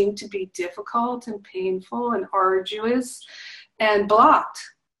 it seemed to be difficult and painful and arduous and blocked.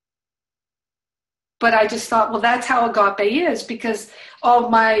 But I just thought, well, that's how agape is, because all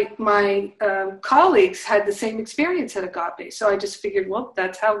my colleagues had the same experience at agape. So I just figured, well,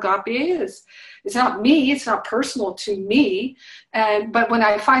 that's how agape is. It's not me. It's not personal to me. But when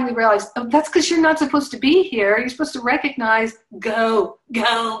I finally realized, oh, that's because you're not supposed to be here. You're supposed to recognize, go,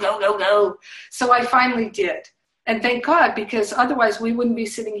 go, go, go, go. So I finally did. And thank God, because otherwise we wouldn't be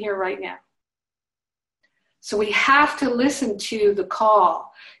sitting here right now. So we have to listen to the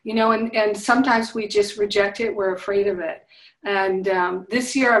call, and sometimes we just reject it. We're afraid of it. And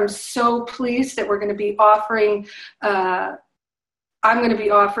this year I'm so pleased that we're going to be offering, we're going to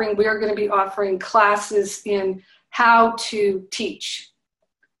be offering classes in how to teach,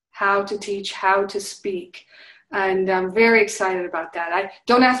 how to speak. And I'm very excited about that.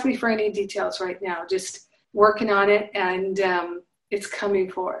 Don't ask me for any details right now, just working on it, and it's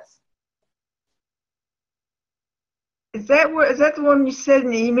coming forth. Is that the one you said in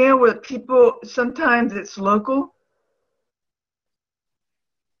the email where people, sometimes it's local?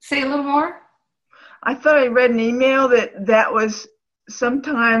 Say a little more. I thought I read an email that was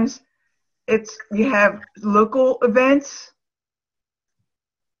sometimes you have local events.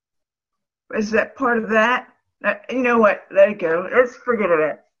 Is that part of that? You know what? Let it go. Let's forget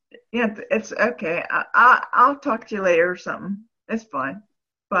it. It's okay. I'll talk to you later or something. It's fine.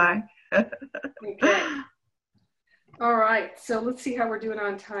 Bye. Okay. All right, so let's see how we're doing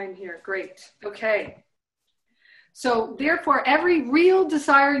on time here. Great. Okay. So therefore, every real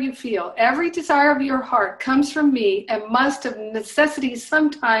desire you feel, every desire of your heart comes from me and must of necessity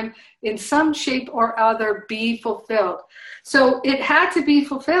sometime in some shape or other be fulfilled. So it had to be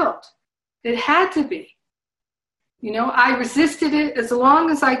fulfilled. It had to be. I resisted it as long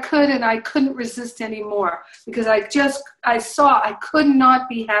as I could, and I couldn't resist anymore because I saw I could not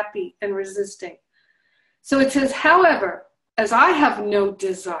be happy and resisting. So it says, however, as I have no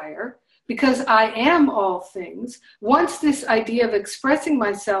desire, because I am all things, once this idea of expressing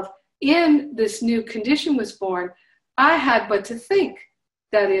myself in this new condition was born, I had but to think,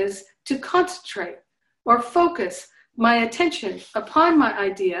 that is, to concentrate or focus my attention upon my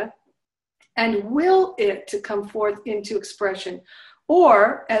idea and will it to come forth into expression.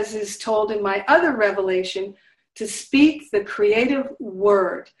 Or, as is told in my other revelation, to speak the creative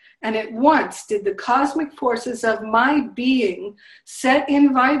word. And at once did the cosmic forces of my being, set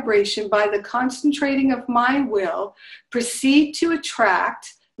in vibration by the concentrating of my will, proceed to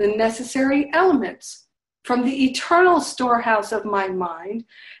attract the necessary elements from the eternal storehouse of my mind,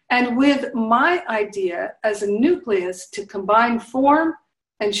 and with my idea as a nucleus to combine form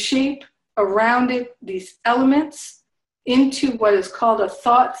and shape around it, these elements, into what is called a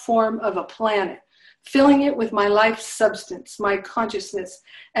thought form of a planet, filling it with my life substance, my consciousness,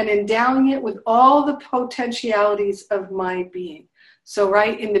 and endowing it with all the potentialities of my being. So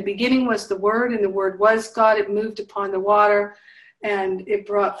right in the beginning was the Word, and the Word was God. It moved upon the water, and it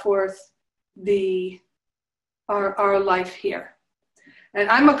brought forth our life here. And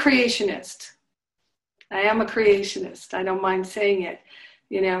I'm a creationist. I am a creationist. I don't mind saying it.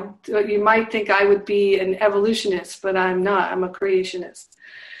 You might think I would be an evolutionist, but I'm not. I'm a creationist.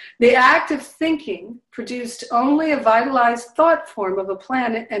 The act of thinking produced only a vitalized thought form of a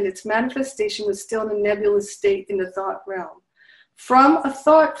planet, and its manifestation was still in a nebulous state in the thought realm. From a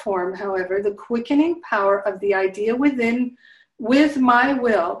thought form, however, the quickening power of the idea within, with my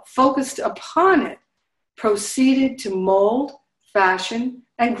will, focused upon it, proceeded to mold, fashion,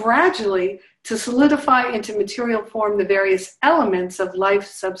 and gradually to solidify into material form the various elements of life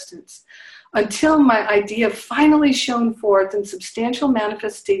substance, until my idea finally shone forth in substantial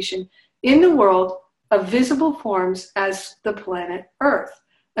manifestation in the world of visible forms as the planet Earth,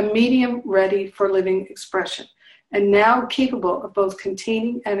 a medium ready for living expression, and now capable of both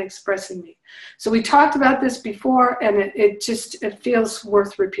containing and expressing me. So we talked about this before, and it feels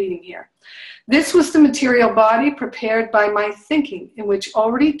worth repeating here. This was the material body prepared by my thinking, in which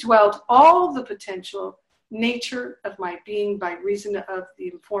already dwelt all the potential nature of my being by reason of the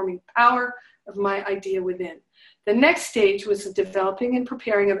informing power of my idea within. The next stage was the developing and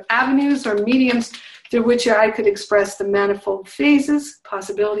preparing of avenues or mediums through which I could express the manifold phases,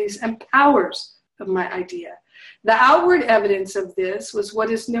 possibilities, and powers of my idea. The outward evidence of this was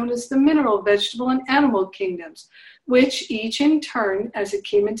what is known as the mineral, vegetable, and animal kingdoms, which each in turn, as it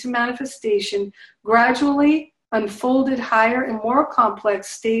came into manifestation, gradually unfolded higher and more complex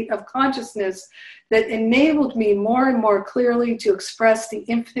state of consciousness that enabled me more and more clearly to express the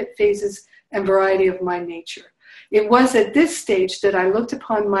infinite phases and variety of my nature. It was at this stage that I looked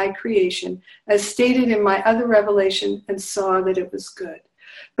upon my creation, as stated in my other revelation, and saw that it was good.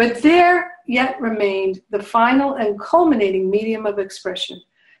 But there yet remained the final and culminating medium of expression,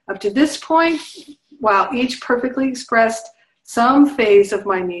 Up to this point, while each perfectly expressed some phase of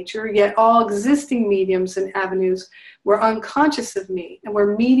my nature, yet all existing mediums and avenues were unconscious of me and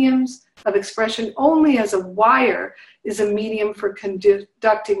were mediums of expression only as a wire is a medium for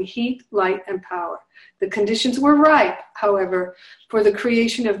conducting heat, light, and power. The conditions were ripe, however, for the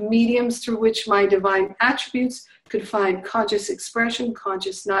creation of mediums through which my divine attributes could find conscious expression,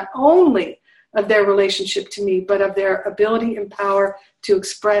 conscious not only of their relationship to me, but of their ability and power to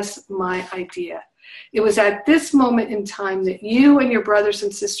express my idea. It was at this moment in time that you and your brothers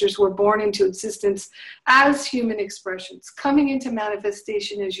and sisters were born into existence as human expressions, coming into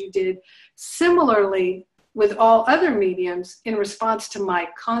manifestation as you did, similarly with all other mediums in response to my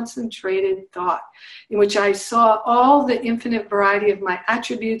concentrated thought, in which I saw all the infinite variety of my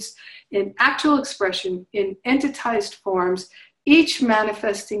attributes in actual expression in entitized forms, each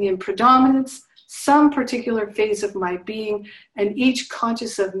manifesting in predominance some particular phase of my being, and each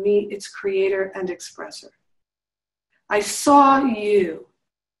conscious of me, its creator and expressor. I saw you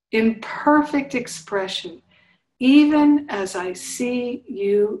in perfect expression, even as I see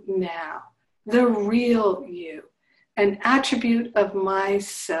you now, the real you, an attribute of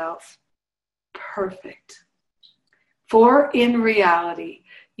myself, perfect. For in reality,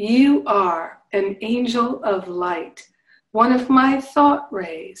 you are an angel of light, one of my thought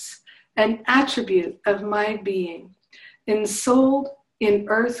rays, an attribute of my being, ensouled in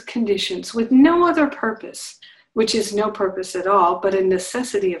earth conditions with no other purpose, which is no purpose at all, but a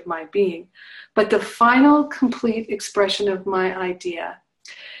necessity of my being, but the final complete expression of my idea.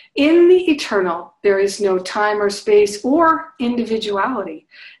 In the eternal, there is no time or space or individuality,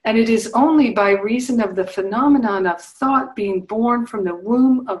 and it is only by reason of the phenomenon of thought being born from the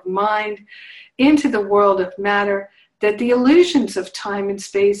womb of mind into the world of matter that the illusions of time and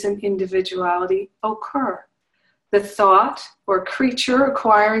space and individuality occur. The thought or creature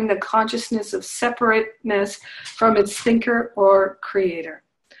acquiring the consciousness of separateness from its thinker or creator.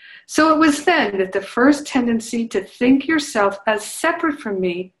 So it was then that the first tendency to think yourself as separate from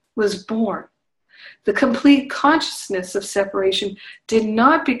me was born. The complete consciousness of separation did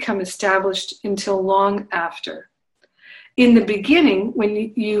not become established until long after. In the beginning,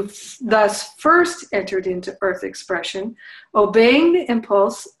 when you thus first entered into earth expression, obeying the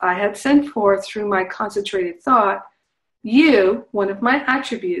impulse I had sent forth through my concentrated thought, you, one of my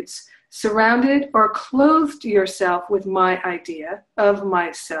attributes, surrounded or clothed yourself with my idea of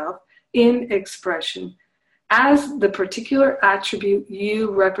myself in expression as the particular attribute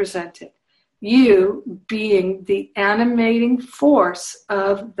you represented, you being the animating force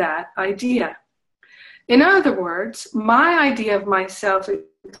of that idea. In other words, my idea of myself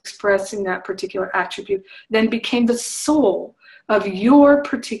expressing that particular attribute then became the soul of your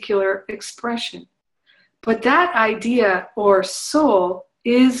particular expression. But that idea or soul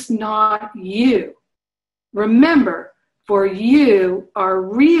is not you. Remember, for you are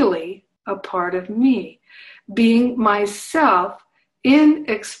really a part of me, being myself in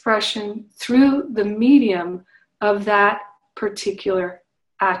expression through the medium of that particular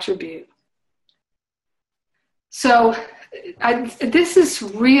attribute. So this is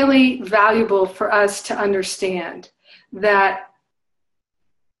really valuable for us to understand that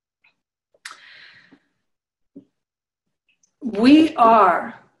we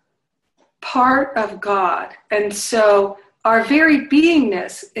are part of God. And so our very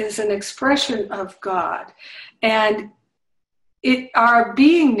beingness is an expression of God. And our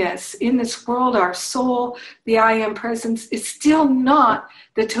beingness in this world, our soul, the I am presence, is still not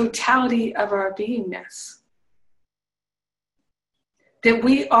the totality of our beingness. That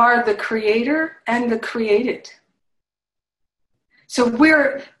we are the creator and the created. So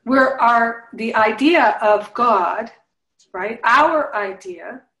we're the idea of God, right? Our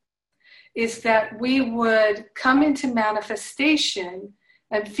idea is that we would come into manifestation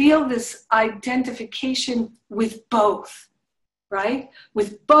and feel this identification with both, right?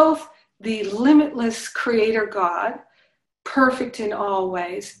 With both the limitless creator God, perfect in all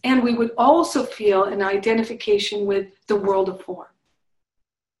ways, and we would also feel an identification with the world of form.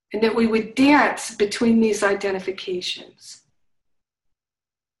 And that we would dance between these identifications.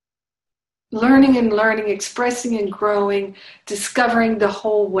 Learning and learning, expressing and growing, discovering the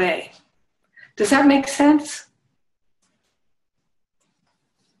whole way. Does that make sense?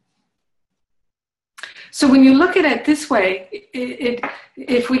 So when you look at it this way,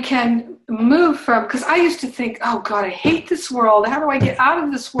 if we can move from, because I used to think, oh God, I hate this world. How do I get out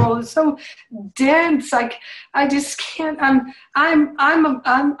of this world? It's so dense. I just can't. I'm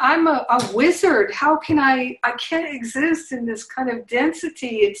a wizard. How can I can't exist in this kind of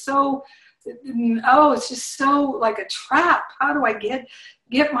density. It's so, it's just so like a trap. How do I get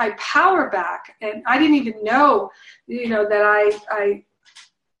get my power back. And I didn't even know, that I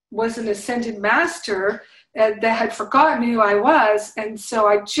was an ascended master that had forgotten who I was. And so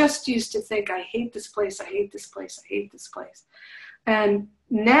I just used to think, I hate this place, I hate this place, I hate this place. And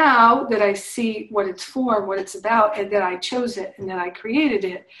now that I see what it's for, what it's about, and that I chose it and that I created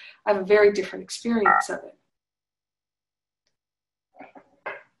it, I have a very different experience of it.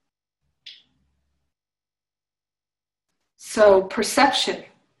 So perception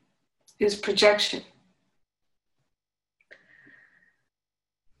is projection.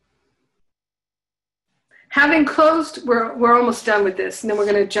 Having closed, we're almost done with this, and then we're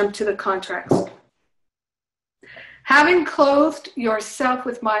going to jump to the contracts. Having clothed yourself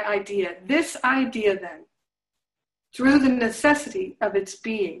with my idea, this idea then, through the necessity of its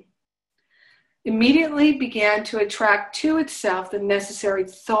being, immediately began to attract to itself the necessary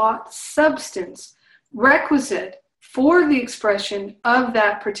thought substance requisite for the expression of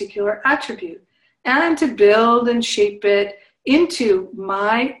that particular attribute, and to build and shape it into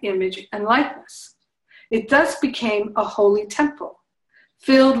my image and likeness. It thus became a holy temple,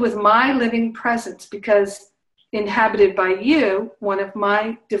 filled with my living presence, because inhabited by you, one of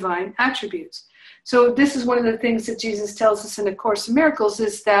my divine attributes. So this is one of the things that Jesus tells us in A Course in Miracles,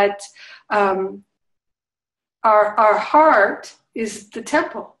 is that our heart is the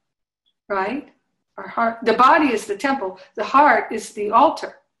temple, right? Our heart, the body is the temple, the heart is the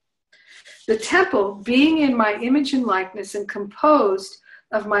altar. The temple, being in my image and likeness and composed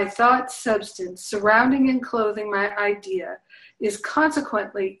of my thought substance, surrounding and clothing my idea, is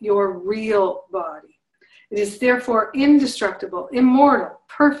consequently your real body. It is therefore indestructible, immortal,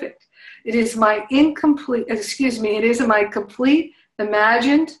 perfect. It is my complete,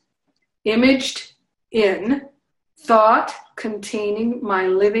 imagined, imaged in thought containing my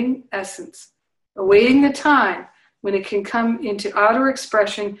living essence, awaiting the time when it can come into outer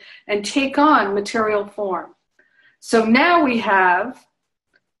expression and take on material form. So now we have,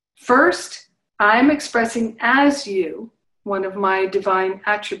 first, I'm expressing as you, one of my divine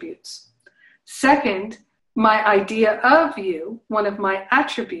attributes. Second, my idea of you, one of my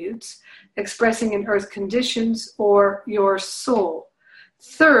attributes, expressing in earth conditions or your soul.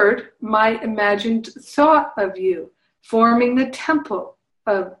 Third, my imagined thought of you, forming the temple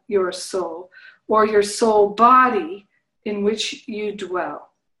of your soul, or your soul body in which you dwell.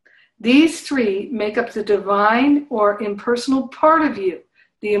 These three make up the divine or impersonal part of you,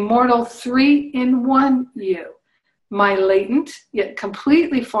 the immortal 3-in-1 you, my latent yet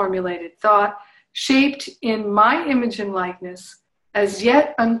completely formulated thought, shaped in my image and likeness, as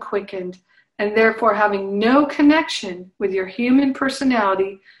yet unquickened, and therefore having no connection with your human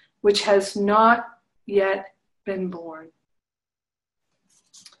personality, which has not yet been born.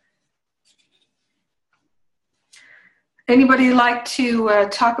 Anybody like to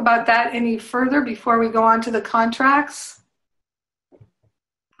talk about that any further before we go on to the contracts?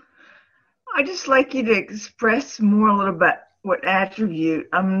 I just like you to express more a little bit what attribute.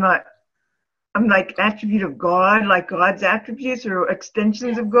 I'm like attribute of God, like God's attributes or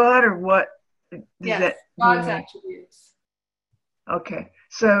extensions of God, or what? Yes, God's attributes. Okay,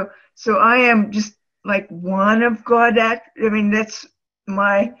 so I am just like one of God. That's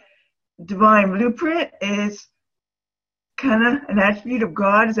my divine blueprint is kind of an attribute of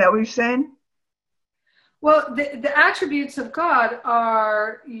God. Is that what you're saying? Well, the attributes of God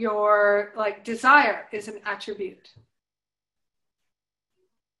are your, like, desire is an attribute.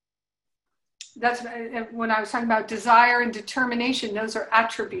 That's when I was talking about desire and determination, those are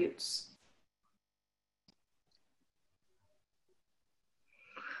attributes.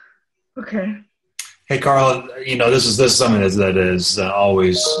 Okay. Hey, Carla, this is something that has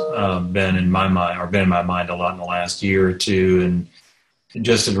always been in my mind, or been in my mind a lot in the last year or two, and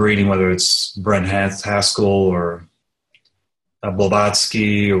just in reading, whether it's Brent Haskell or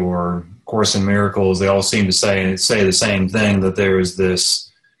Blavatsky or Course in Miracles, they all seem to say the same thing, that there is this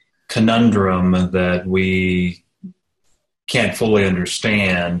conundrum that we can't fully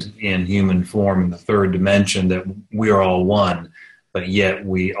understand in human form in the third dimension, that we are all one, but yet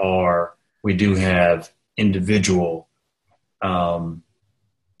we do have individual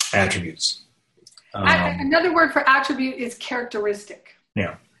attributes. Another word for attribute is characteristic.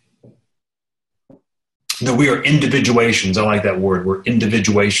 Yeah. No, we are individuations. I like that word. We're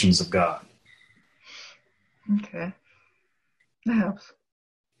individuations of God. Okay. That helps.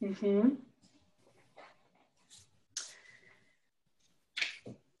 Mm-hmm.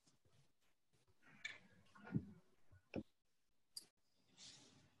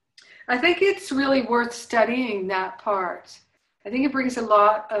 I think it's really worth studying that part. I think it brings a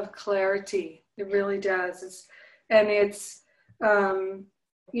lot of clarity. It really does. It's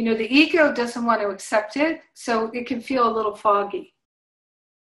the ego doesn't want to accept it, so it can feel a little foggy.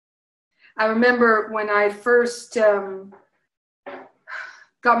 I remember when I first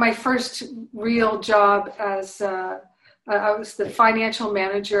got my first real job as I was the financial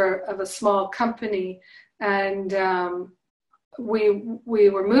manager of a small company, and we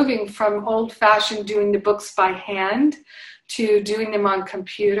were moving from old-fashioned doing the books by hand to doing them on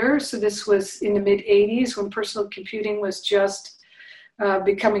computer. So this was in the mid-'80s when personal computing was just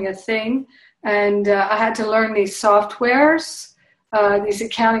becoming a thing. And I had to learn these softwares, these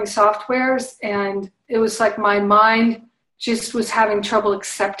accounting softwares, and it was like my mind just was having trouble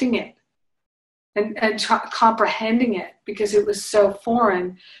accepting it and comprehending it because it was so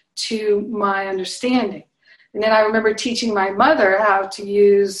foreign to my understanding. And then I remember teaching my mother how to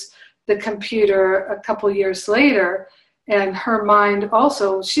use the computer a couple years later, and her mind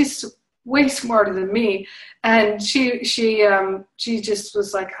also, she's way smarter than me, and she just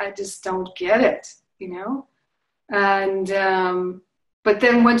was like, I just don't get it, And but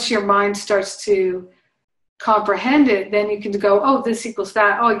then once your mind starts to comprehend it, then you can go, oh, this equals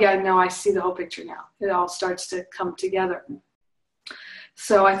that. Oh yeah, no, I see the whole picture now. It all starts to come together.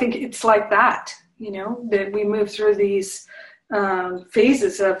 So I think it's like that, that we move through these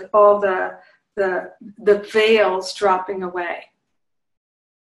phases of all the veils dropping away.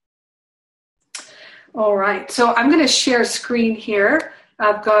 All right, so I'm going to share screen here.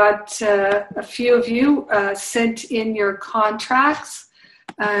 I've got a few of you sent in your contracts,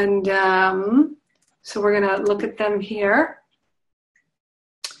 and so we're going to look at them here.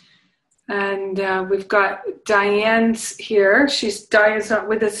 And we've got Diane's here. Diane's not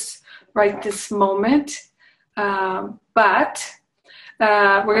with us right this moment, but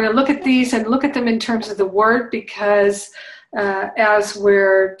we're going to look at these and look at them in terms of the word, because as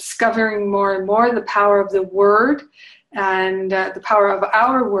we're discovering more and more the power of the word and the power of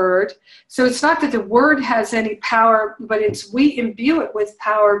our word. So it's not that the word has any power, but it's we imbue it with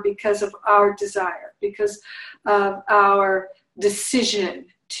power because of our desire, because of our decision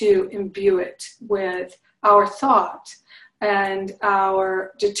to imbue it with our thought and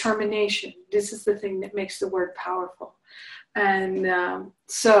our determination. This is the thing that makes the word powerful. And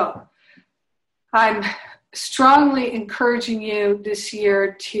so I'm strongly encouraging you this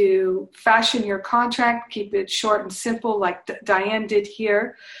year to fashion your contract, keep it short and simple like Diane did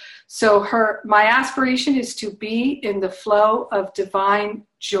here. So my aspiration is to be in the flow of divine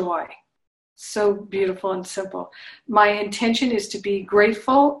joy. So beautiful and simple. My intention is to be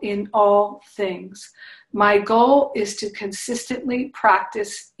grateful in all things. My goal is to consistently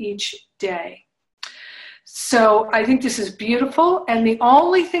practice each day. So I think this is beautiful. And the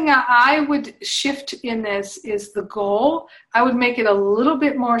only thing I would shift in this is the goal. I would make it a little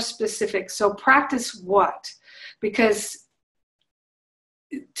bit more specific. So practice what? Because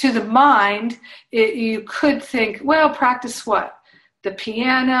to the mind, you could think, well, practice what? The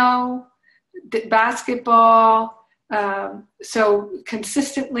piano, the basketball. So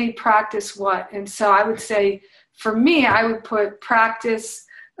consistently practice what? And so I would say, for me, I would put practice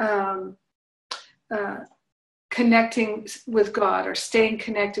connecting with God, or staying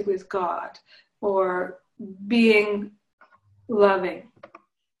connected with God, or being loving,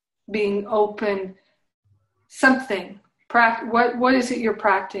 being open, something. What is it you're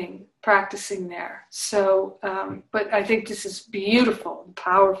practicing there? So, but I think this is beautiful and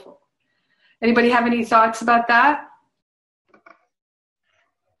powerful. Anybody have any thoughts about that?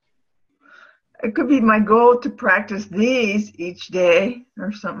 It could be my goal to practice these each day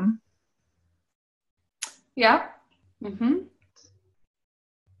or something. Yeah. Mm-hmm.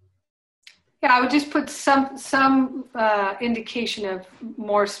 Yeah, I would just put some indication of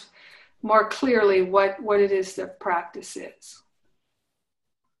more clearly what it is that practice is.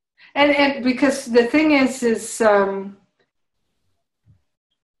 And because the thing is the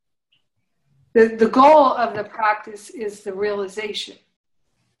goal of the practice is the realization.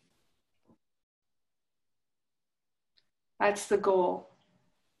 That's the goal.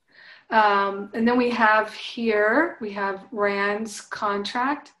 And then we have Rand's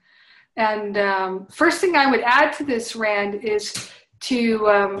contract. And first thing I would add to this, Rand, is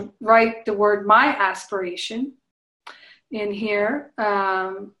to write the word my aspiration in here.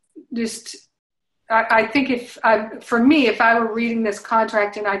 I think for me, if I were reading this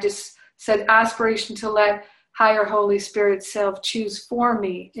contract and I just said aspiration to let higher Holy Spirit self choose for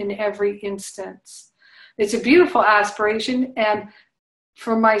me in every instance. It's a beautiful aspiration, and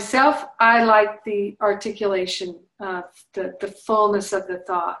for myself, I like the articulation of the fullness of the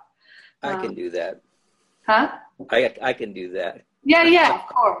thought. I can do that. Huh? I can do that. Yeah, of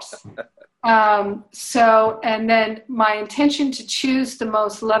course. And then my intention to choose the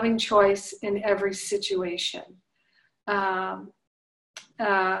most loving choice in every situation.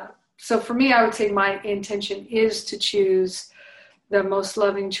 So for me, I would say my intention is to choose the most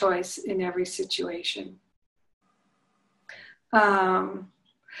loving choice in every situation.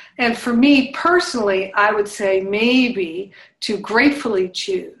 And for me personally, I would say maybe to gratefully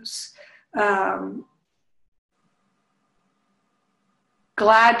choose,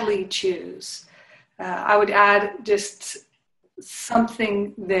 gladly choose. I would add just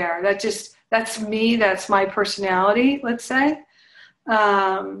something there. That's me. That's my personality, let's say.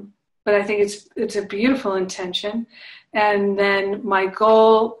 But I think it's a beautiful intention. And then my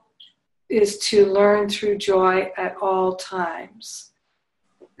goal is to learn through joy at all times.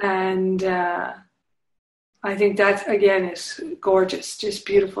 And I think that, again, is gorgeous, just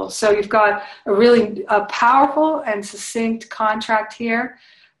beautiful. So you've got a really powerful and succinct contract here.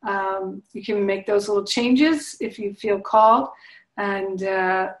 You can make those little changes if you feel called. And,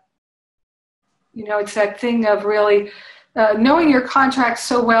 it's that thing of really knowing your contract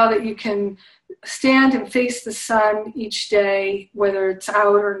so well that you can stand and face the sun each day, whether it's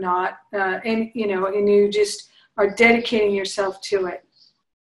out or not, and you just are dedicating yourself to it.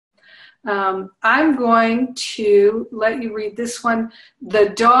 I'm going to let you read this one. The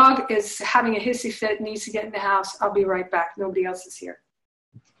dog is having a hissy fit, needs to get in the house. I'll be right back. Nobody else is here.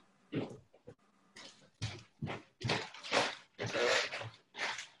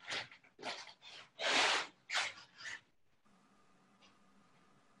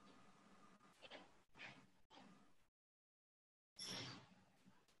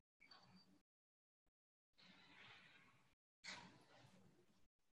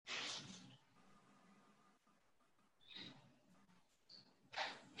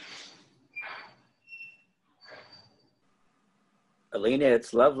 Alina,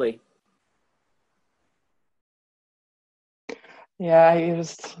 it's lovely. Yeah,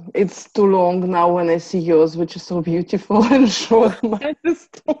 it's too long now when I see yours, which is so beautiful and short. Mine is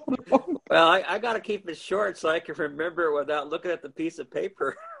too long. Well, I got to keep it short so I can remember it without looking at the piece of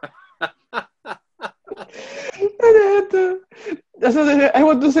paper. I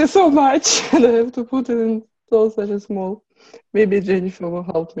want to say so much, and I have to put it in such small. Maybe Jennifer will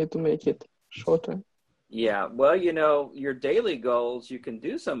help me to make it shorter. Yeah, well, your daily goals, you can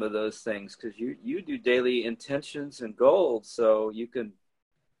do some of those things because you do daily intentions and goals, so you can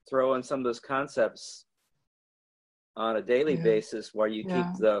throw in some of those concepts on a daily basis where you keep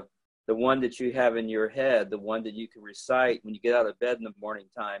the one that you have in your head, the one that you can recite when you get out of bed in the morning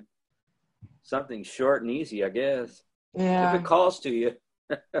time. Something short and easy, I guess. Yeah. If it calls to you.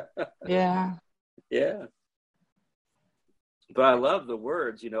 Yeah. Yeah. But I love the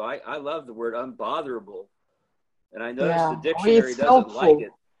words, I love the word unbotherable. And I noticed the dictionary doesn't helpful. like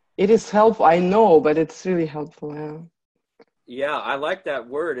it. It is helpful, I know, but it's really helpful, Yeah, I like that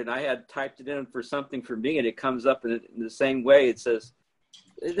word, and I had typed it in for something for me, and it comes up in the same way. It says,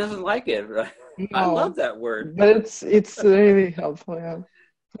 it doesn't like it. No, I love that word. But it's really helpful, yeah.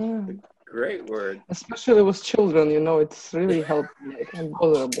 Great word. Especially with children, it's really helpful, like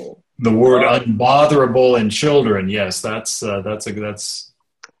unbotherable. The word unbotherable in children, yes, that's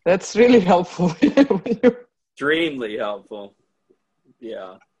really helpful. Extremely helpful.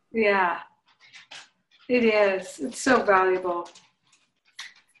 Yeah. Yeah, it is. It's so valuable.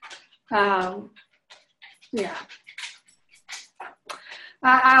 Yeah.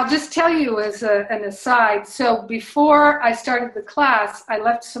 I'll just tell you as an aside. So before I started the class, I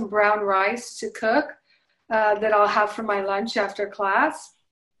left some brown rice to cook that I'll have for my lunch after class.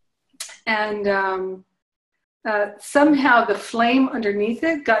 And somehow the flame underneath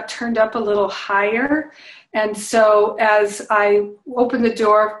it got turned up a little higher. And so as I opened the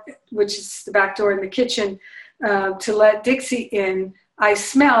door, which is the back door in the kitchen, to let Dixie in, I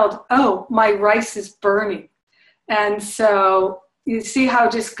smelled, my rice is burning. And so you see how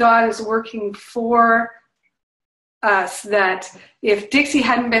just God is working for us, that if Dixie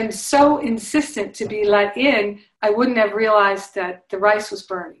hadn't been so insistent to be let in, I wouldn't have realized that the rice was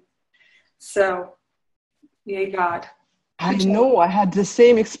burning. So, yay God. I know, I had the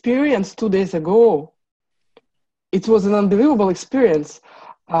same experience 2 days ago. It was an unbelievable experience.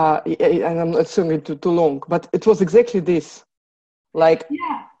 And I'm not saying it too long, but it was exactly this. Like,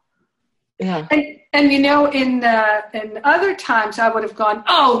 yeah. And in other times I would have gone,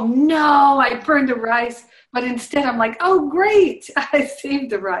 oh no, I burned the rice. But instead I'm like, oh great, I saved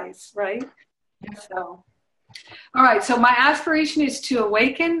the rice, right? So, all right, so my aspiration is to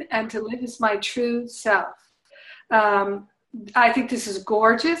awaken and to live as my true self. I think this is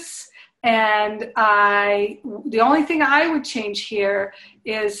gorgeous. And the only thing I would change here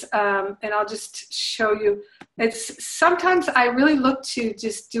is, and I'll just show you, it's sometimes I really look to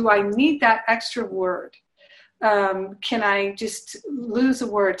just, do I need that extra word? Can I just lose a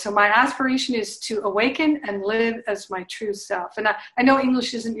word? So my aspiration is to awaken and live as my true self. And I know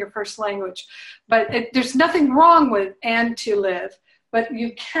English isn't your first language, but there's nothing wrong with and to live, but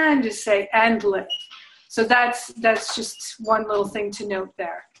you can just say and live. So that's just one little thing to note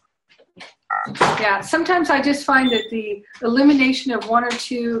there. Yeah, sometimes I just find that the elimination of one or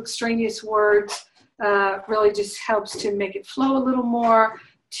two extraneous words really just helps to make it flow a little more.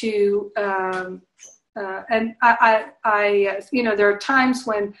 And I there are times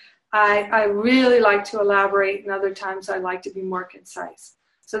when I really like to elaborate, and other times I like to be more concise.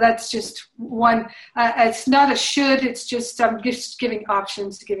 So that's just one. It's not a should. It's just I'm just giving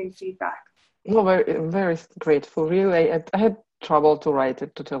options, giving feedback. No, very grateful. Really, I had trouble to write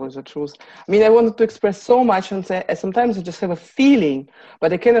it, to tell you the truth. I mean, I wanted to express so much, and say, sometimes I just have a feeling,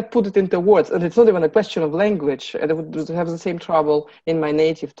 but I cannot put it into words. And it's not even a question of language. And I would have the same trouble in my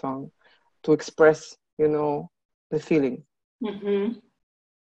native tongue to express, the feeling. Mm-hmm.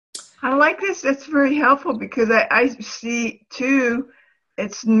 I like this. That's very helpful because I see too,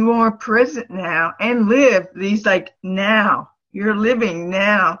 it's more present now, and live. These like now, you're living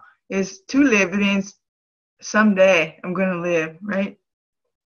now is to live. It means someday I'm going to live, right?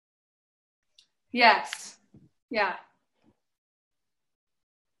 Yes. Yeah.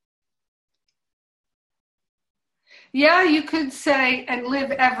 Yeah, you could say, and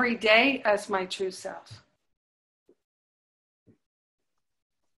live every day as my true self.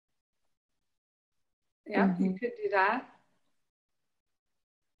 Yeah, mm-hmm. You could do that.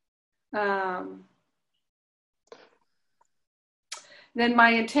 Then my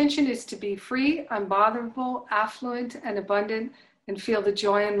intention is to be free, unbotherable, affluent, and abundant, and feel the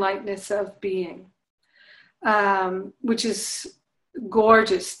joy and lightness of being, which is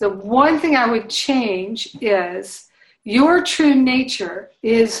gorgeous. The one thing I would change is your true nature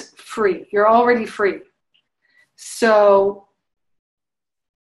is free. You're already free. So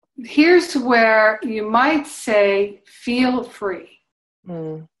here's where you might say, feel free.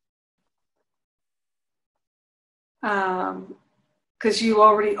 Because you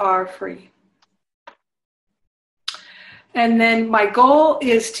already are free. And then my goal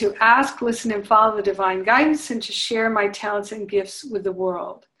is to ask, listen, and follow the divine guidance, and to share my talents and gifts with the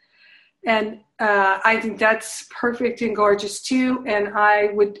world. And I think that's perfect and gorgeous too. And I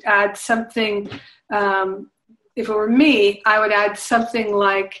would add something, if it were me, I would add something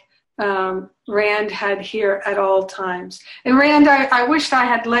like Rand had here at all times. And Rand, I wished I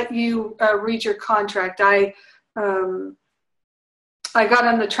had let you read your contract. I got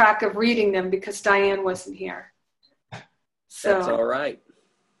on the track of reading them because Diane wasn't here. So that's all right.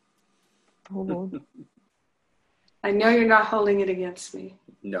 I know you're not holding it against me.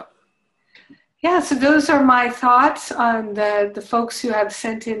 No. Yeah, so those are my thoughts on the folks who have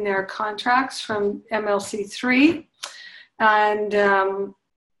sent in their contracts from MLC3. And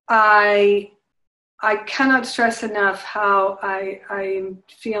I cannot stress enough how I am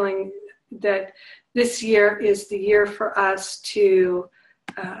feeling that this year is the year for us to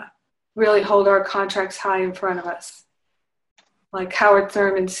really hold our contracts high in front of us. Like Howard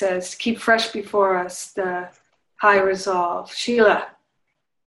Thurman says, keep fresh before us the high resolve. Sheila.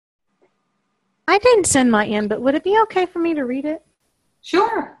 I didn't send my in, but would it be okay for me to read it?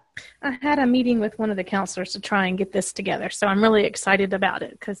 Sure. I had a meeting with one of the counselors to try and get this together, so I'm really excited about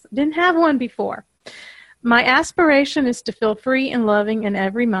it because I didn't have one before. My aspiration is to feel free and loving in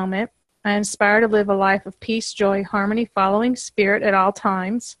every moment. I aspire to live a life of peace, joy, harmony, following spirit at all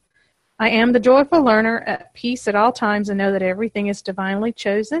times. I am the joyful learner, at peace at all times, and know that everything is divinely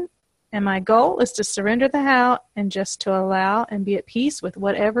chosen. And my goal is to surrender the how and just to allow and be at peace with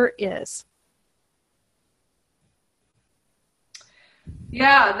whatever is.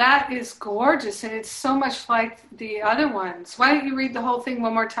 Yeah, that is gorgeous, and it's so much like the other ones. Why don't you read the whole thing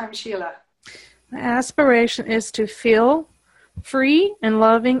one more time, Sheila? My aspiration is to feel free and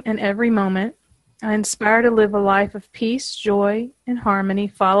loving in every moment. I aspire to live a life of peace, joy, and harmony,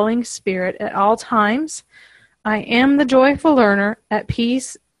 following spirit at all times. I am the joyful learner, at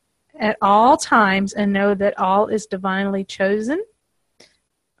peace at all times, and know that all is divinely chosen.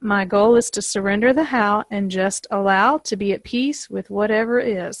 My goal is to surrender the how and just allow to be at peace with whatever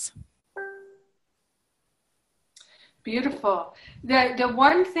is. Beautiful. The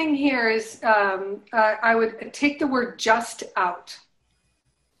one thing here is I would take the word just out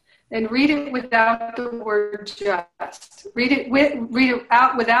and read it without the word just. Read it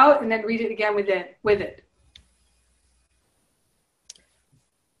out without, and then read it again with it.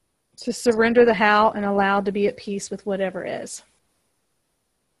 To surrender the how and allow to be at peace with whatever is.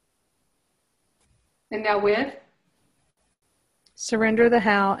 And now with? Surrender the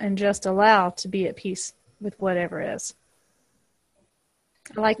how and just allow to be at peace with whatever is.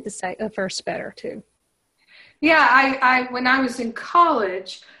 I like the first better too. Yeah, I when I was in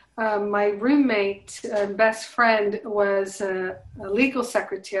college, my roommate, best friend, was a legal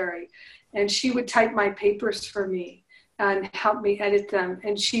secretary, and she would type my papers for me and help me edit them.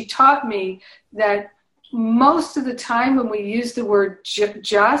 And she taught me that most of the time when we use the word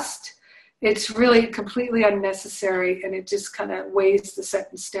just, it's really completely unnecessary, and it just kind of weighs the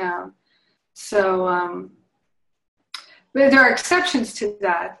sentence down. So there are exceptions to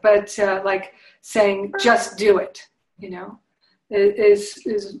that, but like saying just do it,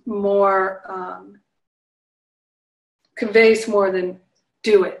 is more, conveys more than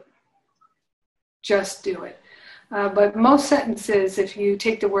do it. Just do it. But most sentences, if you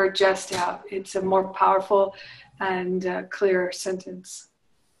take the word just out, it's a more powerful and clearer sentence.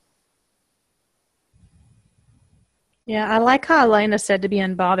 Yeah, I like how Elena said to be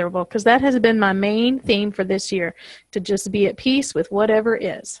unbotherable, because that has been my main theme for this year, to just be at peace with whatever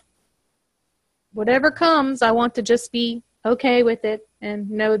is. Whatever comes, I want to just be okay with it and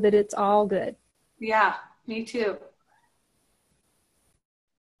know that it's all good. Yeah, me too.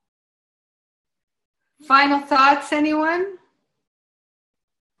 Final thoughts, anyone?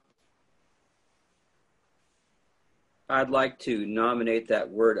 I'd like to nominate that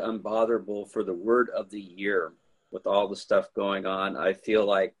word unbotherable for the word of the year. With all the stuff going on, I feel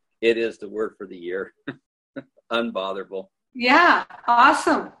like it is the word for the year. Unbotherable. Yeah,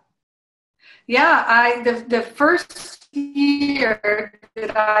 awesome. Yeah, the first year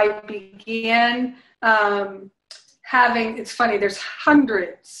that I began having, it's funny, there's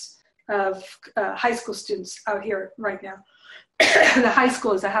hundreds of high school students out here right now. The high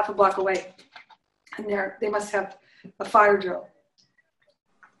school is a half a block away, and they must have a fire drill.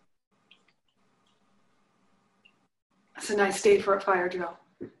 It's a nice day for a fire drill.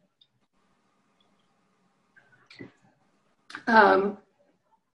 What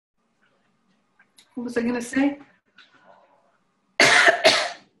was I going to say?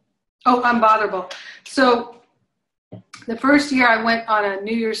 Oh, unbotherable. So the first year I went on a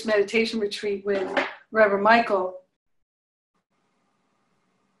New Year's meditation retreat with Reverend Michael,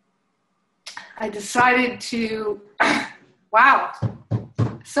 I decided to, wow,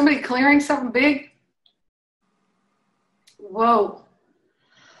 somebody clearing something big? Whoa.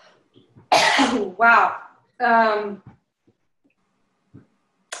 Wow.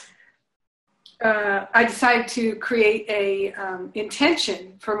 I decided to create a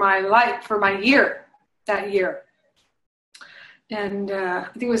intention for my life, for my year, that year. And I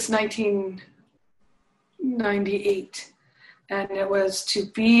think it was 1998. And it was to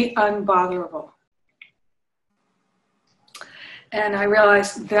be unbotherable. And I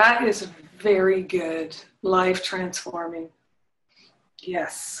realized that is very good, life transforming.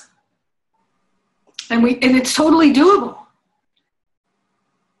 Yes. And it's totally doable.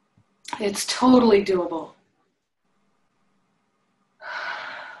 It's totally doable.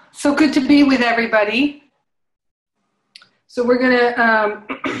 So good to be with everybody. So we're going to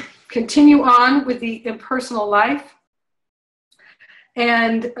continue on with the impersonal life.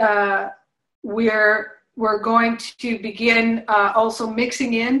 And we're going to begin also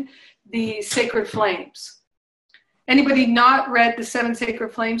mixing in the sacred flames. Anybody not read the 7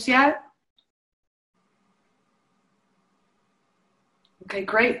 Sacred Flames yet? Okay,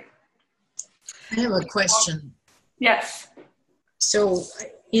 great. I have a question. Yes. So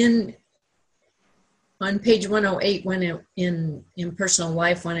on page 108, in Impersonal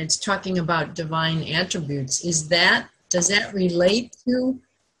Life, when it's talking about divine attributes, does that relate to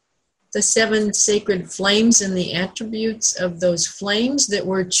the 7 sacred flames and the attributes of those flames that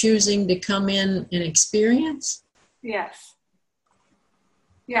we're choosing to come in and experience? Yes.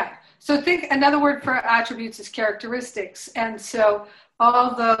 Yeah. So think another word for attributes is characteristics. And so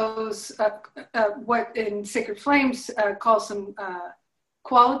all those, what in Sacred Flames calls them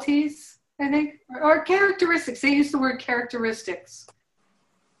qualities, I think, or characteristics. They use the word characteristics.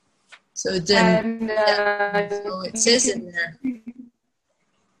 So then, so it says in there,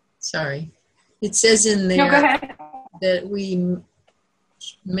 sorry, it says in there go ahead. that we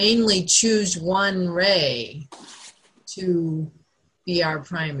mainly choose one ray to be our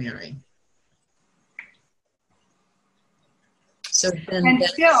primary. So then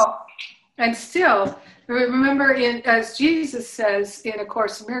and still, remember, as Jesus says in A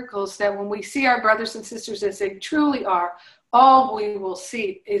Course in Miracles, that when we see our brothers and sisters as they truly are, all we will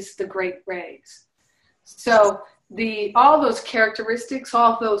see is the great rays. So all those characteristics,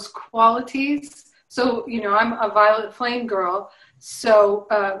 all those qualities. So, I'm a violet flame girl, so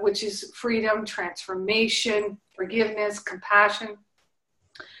which is freedom, transformation, forgiveness, compassion.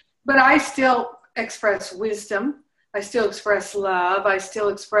 But I still express wisdom. I still express love. I still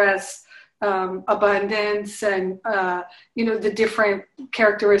express abundance and, the different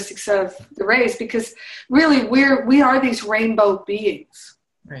characteristics of the race, because really we are these rainbow beings.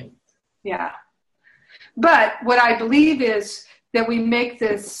 Right. Yeah. But what I believe is that we make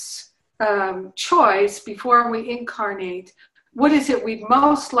this choice before we incarnate. What is it we'd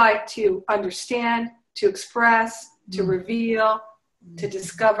most like to understand, to express, to reveal, to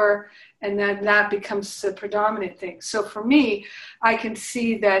discover, and then that becomes the predominant thing. So for me, I can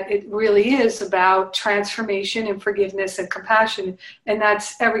see that it really is about transformation and forgiveness and compassion, and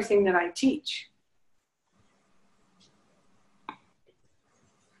that's everything that I teach.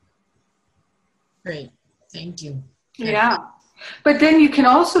 Great. Thank you. Yeah. But then you can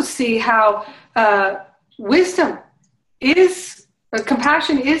also see how wisdom is,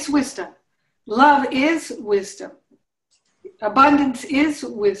 compassion is wisdom. Love is wisdom. Abundance is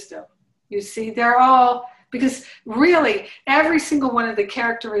wisdom. You see, they're all, because really every single one of the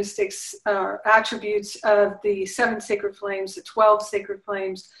characteristics or attributes of the 7 sacred flames, the 12 sacred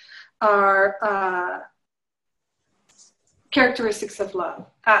flames, are characteristics of love,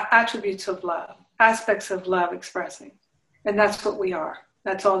 attributes of love, aspects of love expressing. And that's what we are.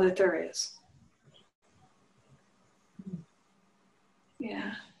 That's all that there is.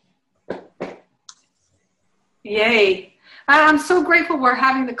 Yeah. Yay. I'm so grateful we're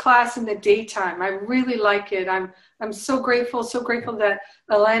having the class in the daytime. I really like it. I'm so grateful that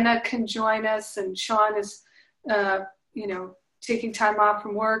Elena can join us, and Sean is, taking time off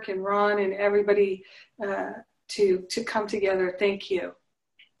from work, and Ron and everybody to come together. Thank you.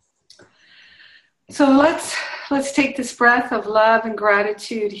 So let's take this breath of love and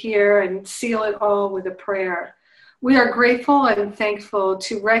gratitude here and seal it all with a prayer. We are grateful and thankful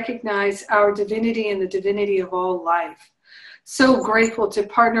to recognize our divinity and the divinity of all life. So grateful to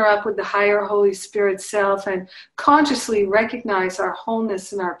partner up with the higher Holy Spirit self and consciously recognize our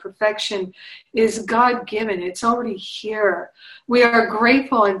wholeness and our perfection is God-given. It's already here. We are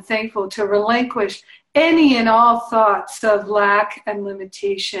grateful and thankful to relinquish any and all thoughts of lack and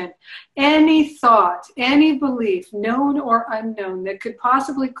limitation, any thought, any belief, known or unknown, that could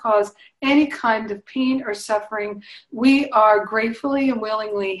possibly cause any kind of pain or suffering. We are gratefully and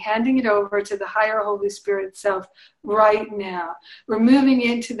willingly handing it over to the higher Holy Spirit self right now. We're moving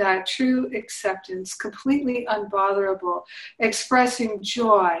into that true acceptance, completely unbotherable, expressing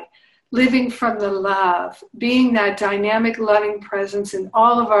joy, living from the love, being that dynamic, loving presence in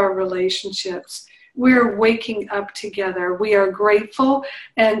all of our relationships. We're waking up together. We are grateful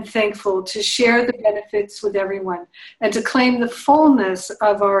and thankful to share the benefits with everyone and to claim the fullness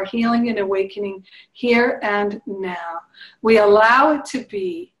of our healing and awakening here and now. We allow it to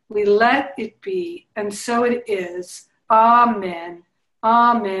be. We let it be. And so it is. Amen.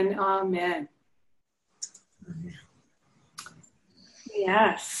 Amen. Amen.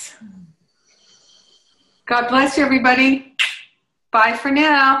 Yes. God bless you, everybody. Bye for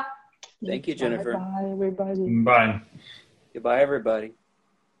now. Thank you, Jennifer. Bye, everybody. Bye. Goodbye, everybody.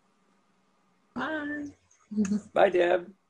 Bye. Bye, Deb.